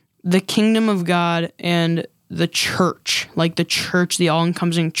the kingdom of God and the church, like the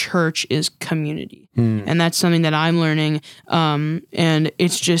all-encompassing church is community. And that's something that I'm learning. And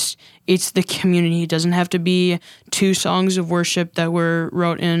it's the community. It doesn't have to be 2 songs of worship that were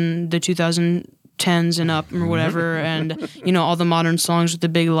wrote in the 2010s and up or whatever. And, all the modern songs with the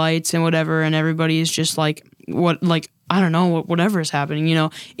big lights and whatever. And everybody is just like, I don't know, whatever is happening,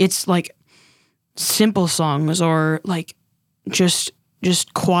 it's like simple songs or like just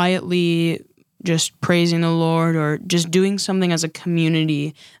quietly just praising the Lord or just doing something as a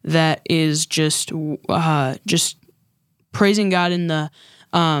community that is just praising God in the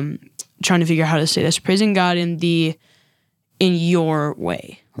trying to figure out how to say this, praising God in your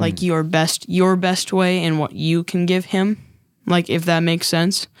way, like your best way and what you can give him, like if that makes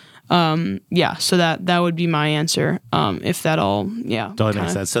sense. So that would be my answer. If that all, totally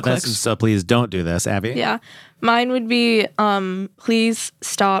makes sense. So please don't do this, Abby. Yeah. Mine would be, please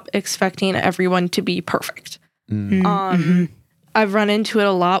stop expecting everyone to be perfect. I've run into it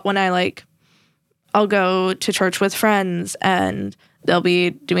a lot when I'll go to church with friends and they'll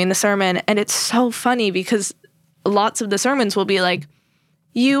be doing the sermon. And it's so funny because lots of the sermons will be like,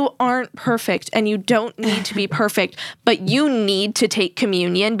 you aren't perfect and you don't need to be perfect, but you need to take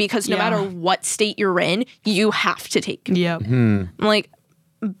communion because no matter what state you're in, you have to take communion. I'm like,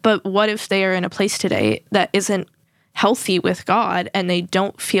 but what if they are in a place today that isn't healthy with God and they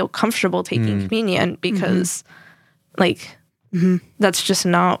don't feel comfortable taking communion because that's just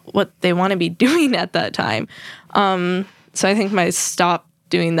not what they want to be doing at that time. So I think my stop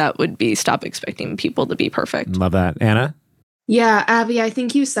doing that would be stop expecting people to be perfect. Love that. Anna? Yeah, Abby, I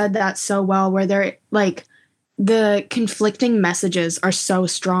think you said that so well, where they're like the conflicting messages are so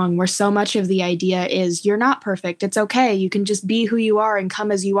strong, where so much of the idea is you're not perfect. It's okay. You can just be who you are and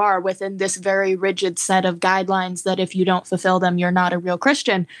come as you are within this very rigid set of guidelines that if you don't fulfill them, you're not a real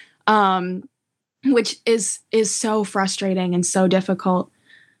Christian, which is so frustrating and so difficult.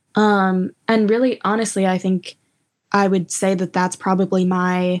 And really, honestly, I think I would say that that's probably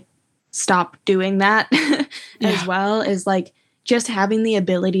my stop doing that as well, is like just having the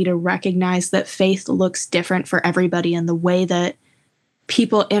ability to recognize that faith looks different for everybody, and the way that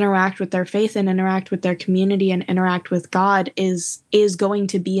people interact with their faith and interact with their community and interact with God is going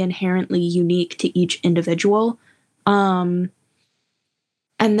to be inherently unique to each individual. And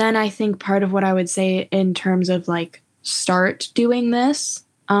then I think part of what I would say in terms of like start doing this,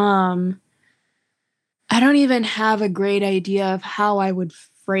 I don't even have a great idea of how I would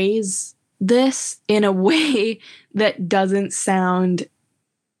phrase this in a way that doesn't sound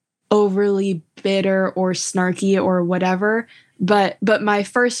overly bitter or snarky or whatever. But my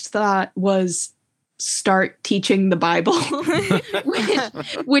first thought was start teaching the Bible,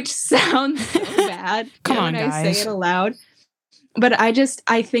 which sounds so bad. Come on, when guys. I say it aloud. But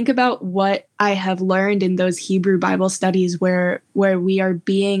I think about what I have learned in those Hebrew Bible studies where we are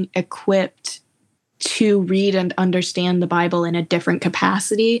being equipped to read and understand the Bible in a different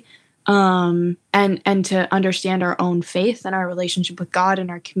capacity, and to understand our own faith and our relationship with God and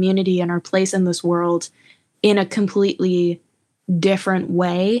our community and our place in this world in a completely different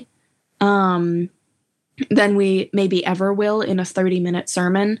way than we maybe ever will in a 30-minute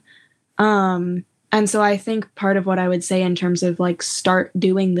sermon. And so I think part of what I would say in terms of like start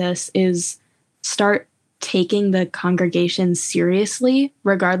doing this is start taking the congregation seriously,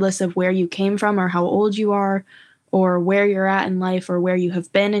 regardless of where you came from or how old you are or where you're at in life or where you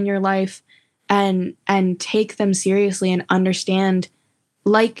have been in your life, and take them seriously and understand,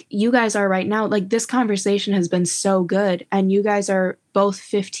 like you guys are right now, like this conversation has been so good and you guys are both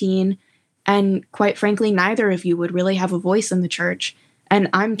 15 and quite frankly, neither of you would really have a voice in the church. And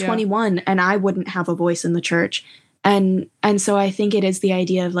I'm 21 and I wouldn't have a voice in the church. And so I think it is the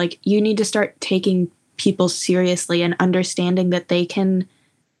idea of like, you need to start taking people seriously and understanding that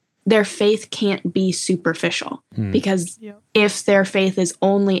their faith can't be superficial, because if their faith is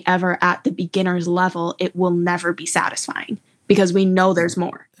only ever at the beginner's level, it will never be satisfying, because we know there's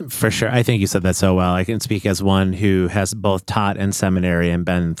more. For sure. I think you said that so well. I can speak as one who has both taught in seminary and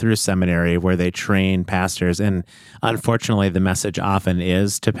been through seminary where they train pastors. And unfortunately, the message often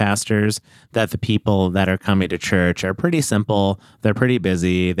is to pastors that the people that are coming to church are pretty simple. They're pretty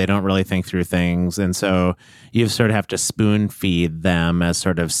busy. They don't really think through things. And so you sort of have to spoon feed them as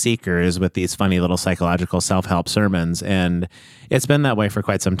sort of seekers with these funny little psychological self-help sermons. And it's been that way for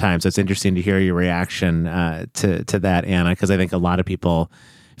quite some time. So it's interesting to hear your reaction to that, Anna, because I think a lot of people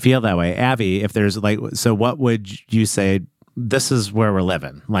feel that way. Abby, if there's like, so what would you say? This is where we're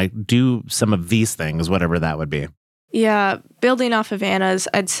living. Like, do some of these things, whatever that would be. Yeah, building off of Anna's,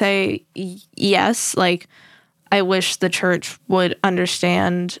 I'd say yes. Like, I wish the church would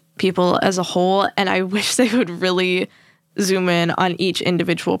understand people as a whole, and I wish they would really zoom in on each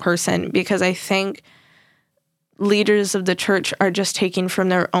individual person, because I think leaders of the church are just taking from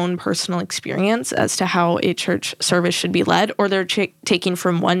their own personal experience as to how a church service should be led, or they're taking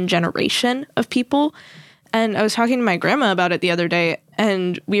from one generation of people. And I was talking to my grandma about it the other day,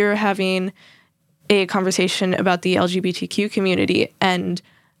 and we were having a conversation about the LGBTQ community, and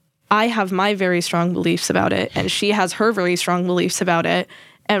I have my very strong beliefs about it, and she has her very strong beliefs about it,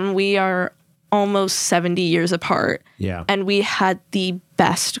 and we are almost 70 years apart. Yeah. And we had the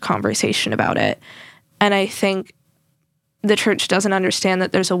best conversation about it. And I think the church doesn't understand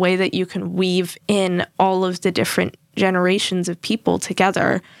that there's a way that you can weave in all of the different generations of people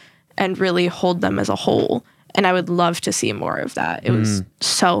together and really hold them as a whole. And I would love to see more of that. It was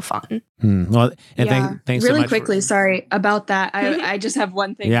so fun. Well, and Yeah. thanks so really much. quickly, sorry about that. I just have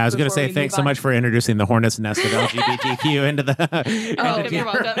one thing. Yeah, I was going to before say we thanks move so on. much for introducing the hornet's nest of LGBTQ into the. You're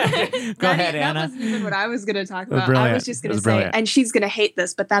welcome. Go ahead, Anna. That wasn't even what I was going to talk about. I brilliant. was just It going to was say, brilliant. and she's going to hate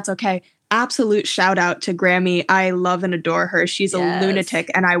this, but that's okay. Absolute shout out to Grammy. I love and adore her. She's Yes. a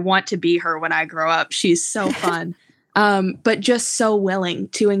lunatic, and I want to be her when I grow up. She's so fun, but just so willing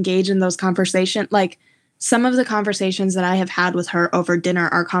to engage in those conversations. Like, some of the conversations that I have had with her over dinner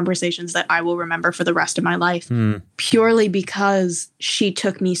are conversations that I will remember for the rest of my life, purely because she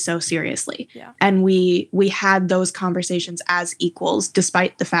took me so seriously. Yeah. And we had those conversations as equals,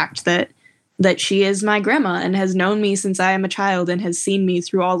 despite the fact that she is my grandma and has known me since I am a child and has seen me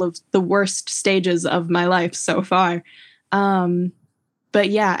through all of the worst stages of my life so far.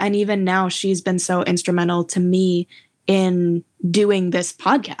 But yeah, and even now she's been so instrumental to me in doing this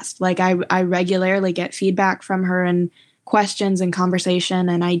podcast. Like, I regularly get feedback from her and questions and conversation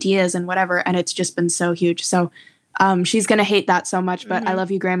and ideas and whatever, and it's just been so huge. So she's going to hate that so much, but I love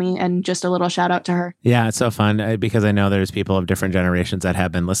you, Grammy, and just a little shout out to her. Yeah, it's so fun because I know there's people of different generations that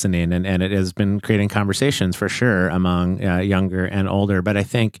have been listening, and it has been creating conversations for sure among younger and older. But I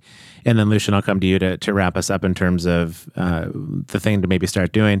think, and then Lucian, I'll come to you to wrap us up in terms of the thing to maybe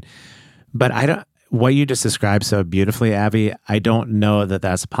start doing. But what you just described so beautifully, Abby, I don't know that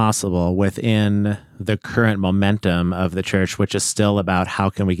that's possible within the current momentum of the church, which is still about how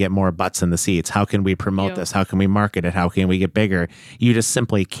can we get more butts in the seats? How can we promote this? How can we market it? How can we get bigger? You just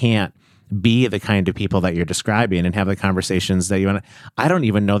simply can't be the kind of people that you're describing and have the conversations that you want. I don't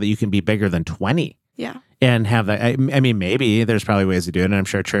even know that you can be bigger than 20. Yeah. And have that. I mean, maybe there's probably ways to do it. And I'm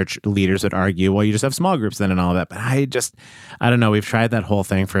sure church leaders would argue, well, you just have small groups then and all of that. But I don't know. We've tried that whole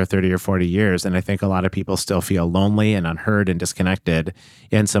thing for 30 or 40 years. And I think a lot of people still feel lonely and unheard and disconnected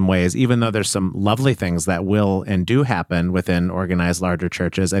in some ways, even though there's some lovely things that will and do happen within organized larger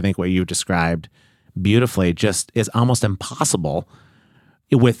churches. I think what you described beautifully just is almost impossible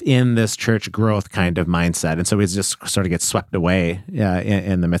within this church growth kind of mindset. And so we just sort of get swept away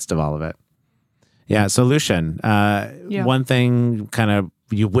in the midst of all of it. Yeah. So Lucian, one thing kind of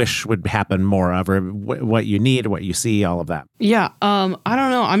you wish would happen more of, or what you need, what you see, all of that. Yeah. I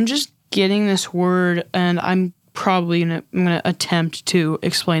don't know. I'm just getting this word, and I'm probably gonna attempt to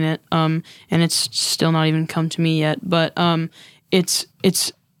explain it. And it's still not even come to me yet. But it's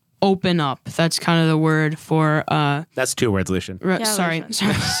open up. That's kind of the word for. That's 2 words, Lucian. Sorry.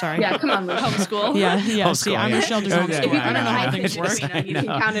 Yeah, come on, Lucian. Homeschool. Yeah. Homeschool, See, I'm yeah. Michelle. Does Okay, homeschool. If you I put know, a I hyphen think it's between them, you I can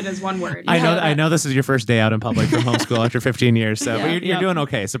know. count it as one word. I know this is your first day out in public from homeschool after 15 years, so but you're doing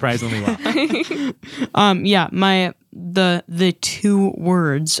okay, surprisingly well. The 2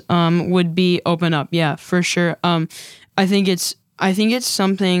 words would be open up. Yeah, for sure. I think it's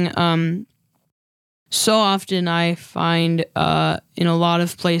something so often I find in a lot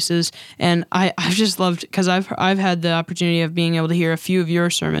of places, and I've just loved, because I've had the opportunity of being able to hear a few of your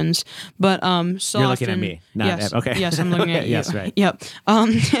sermons, but so You're often, looking at me, not yes, okay. Yes, I'm looking at you. Yes, right. Yep.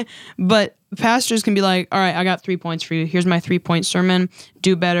 But pastors can be like, all right, I got 3 points for you. Here's my 3-point sermon.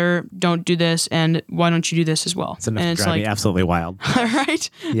 Do better. Don't do this. And why don't you do this as well? It's enough and to drive me absolutely wild. right?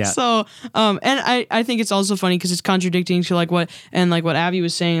 Yeah. So, and I think it's also funny because it's contradicting to what Abby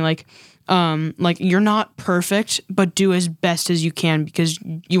was saying, like you're not perfect, but do as best as you can because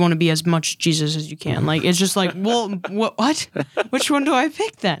you want to be as much Jesus as you can. Like, it's just like, well, what? Which one do I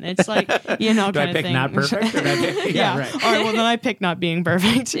pick then? It's like, do kind I of pick thing. not perfect? Or do I pick, Yeah. right. All right. Well, then I pick not being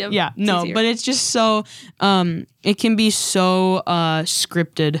perfect. Yep. Yeah. No, easier. but it's just so, it can be so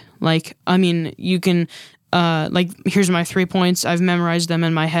scripted. Like, I mean, you can, like, here's my 3 points. I've memorized them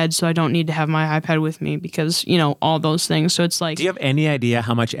in my head, so I don't need to have my iPad with me because, all those things. So it's like, Do you have any idea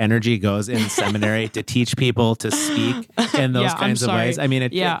how much energy goes in seminary to teach people to speak in those Yeah, I'm kinds of sorry. ways? I mean,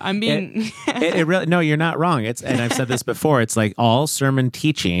 I'm being. it really, no, you're not wrong. And I've said this before. It's like all sermon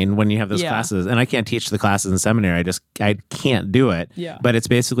teaching when you have those Yeah. classes, and I can't teach the classes in seminary. I can't do it. Yeah. But it's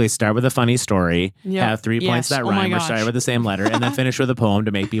basically start with a funny story, Yeah. have 3 points Yes. that Oh my rhyme or gosh. start with the same letter, and then finish with a poem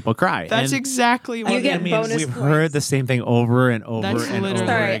to make people cry. That's And exactly what You it get means. bonus we've points. heard the same thing over and over That's and literally- over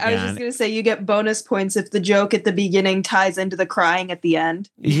Sorry, again. I was just gonna say you get bonus points if the joke at the beginning ties into the crying at the end.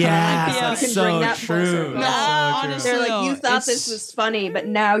 Yeah, Yeah. that's You can so bring that full true. circle. No, That's so true. honestly. They're like, you So thought this it's- was funny, but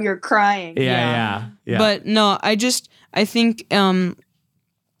now you're crying. Yeah. But no, I think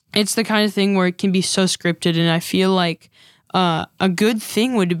it's the kind of thing where it can be so scripted, and I feel like a good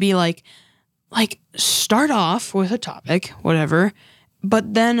thing would be like start off with a topic, whatever,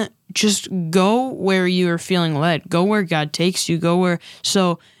 but then just go where you are feeling led. Go where God takes you.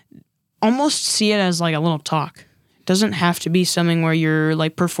 So almost see it as like a little talk. It doesn't have to be something where you're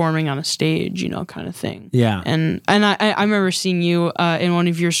like performing on a stage, kind of thing. Yeah. And I remember seeing you in one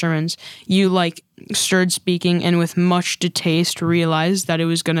of your sermons. You like started speaking and with much distaste realized that it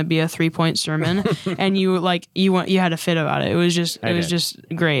was going to be a 3-point sermon, and you had a fit about it. It was just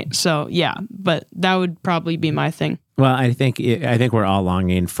great. So yeah, but that would probably be my thing. Well, I think we're all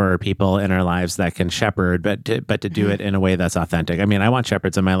longing for people in our lives that can shepherd, but to do it in a way that's authentic. I mean, I want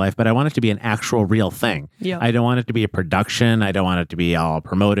shepherds in my life, but I want it to be an actual, real thing. Yeah. I don't want it to be a production. I don't want it to be all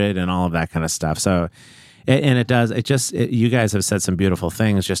promoted and all of that kind of stuff. So, you guys have said some beautiful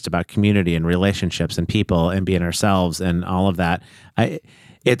things just about community and relationships and people and being ourselves and all of that.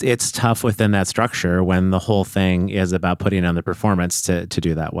 It's tough within that structure when the whole thing is about putting on the performance to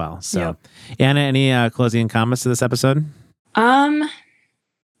do that well. So, Anna, any closing comments to this episode?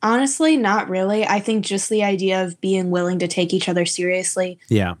 Honestly, not really. I think just the idea of being willing to take each other seriously.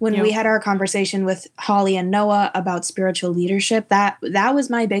 Yeah. When Yeah. we had our conversation with Holly and Noah about spiritual leadership, that was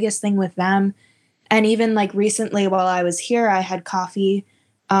my biggest thing with them. And even like recently while I was here, I had coffee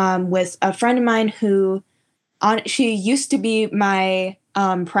with a friend of mine who she used to be my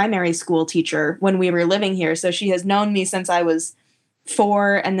primary school teacher when we were living here. So she has known me since I was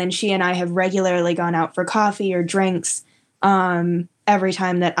 4, and then she and I have regularly gone out for coffee or drinks every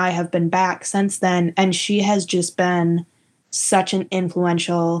time that I have been back since then. And she has just been such an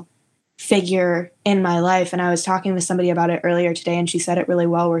influential figure in my life. And I was talking with somebody about it earlier today, and she said it really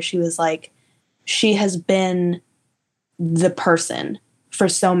well, where she was like, she has been the person for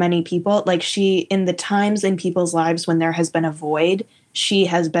so many people. Like, she, in the times in people's lives when there has been a void, she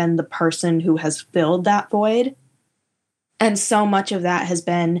has been the person who has filled that void. And so much of that has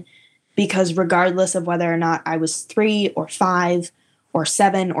been because regardless of whether or not I was 3 or 5 or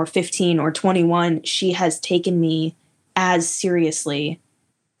 7 or 15 or 21, she has taken me as seriously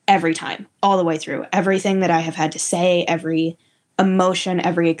every time, all the way through. Everything that I have had to say, every emotion,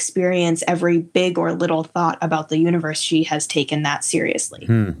 every experience, every big or little thought about the universe, she has taken that seriously.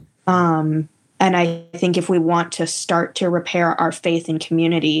 And I think if we want to start to repair our faith in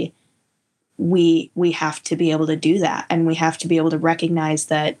community, we have to be able to do that. And we have to be able to recognize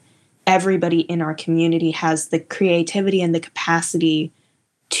that everybody in our community has the creativity and the capacity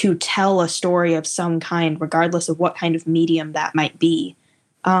to tell a story of some kind, regardless of what kind of medium that might be.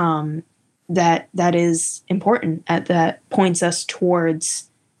 That is important, that points us towards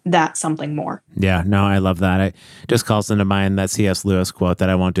that something more. Yeah, no, I love that. It just calls into mind that C.S. Lewis quote that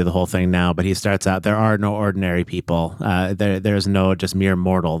I won't do the whole thing now, but he starts out, there are no ordinary people. There's no just mere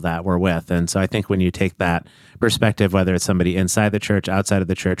mortal that we're with. And so I think when you take that perspective, whether it's somebody inside the church, outside of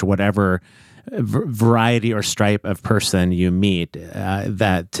the church, whatever variety or stripe of person you meet,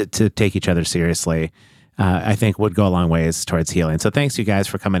 that to take each other seriously, I think would go a long ways towards healing. So thanks you guys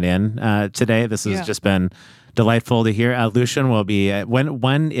for coming in today. This has just been delightful to hear. Lucian will be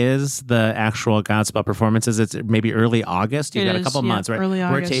when is the actual Godspell performances? It's maybe early August. You've got a couple months, right? Early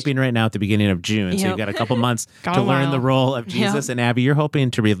We're August. taping right now at the beginning of June, so you've got a couple months Got to a learn while. the role of Jesus. And Abby, you're hoping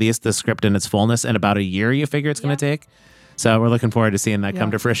to release the script in its fullness in about a year. You figure it's going to take. So we're looking forward to seeing that come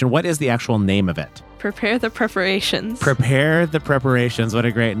to fruition. What is the actual name of it? Prepare the preparations. Prepare the Preparations. What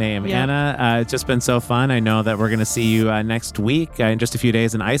a great name. Yeah. Anna, it's just been so fun. I know that we're going to see you next week in just a few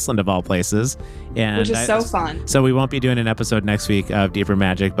days in Iceland, of all places. And Which is so fun. So we won't be doing an episode next week of Deeper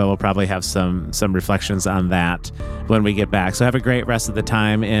Magic, but we'll probably have some reflections on that when we get back. So have a great rest of the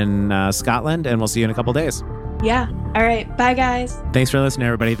time in Scotland, and we'll see you in a couple days. Yeah. All right. Bye, guys. Thanks for listening,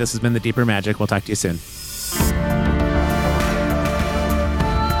 everybody. This has been the Deeper Magic. We'll talk to you soon.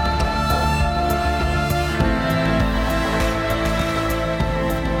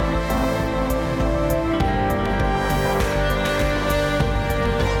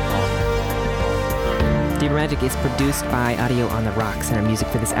 Magic is produced by Audio on the Rocks, and our music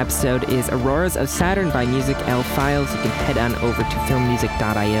for this episode is Auroras of Saturn by Music L Files. You can head on over to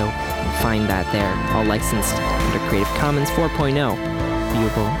filmmusic.io and find that there, all licensed under Creative Commons 4.0,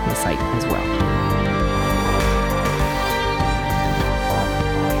 viewable on the site as well.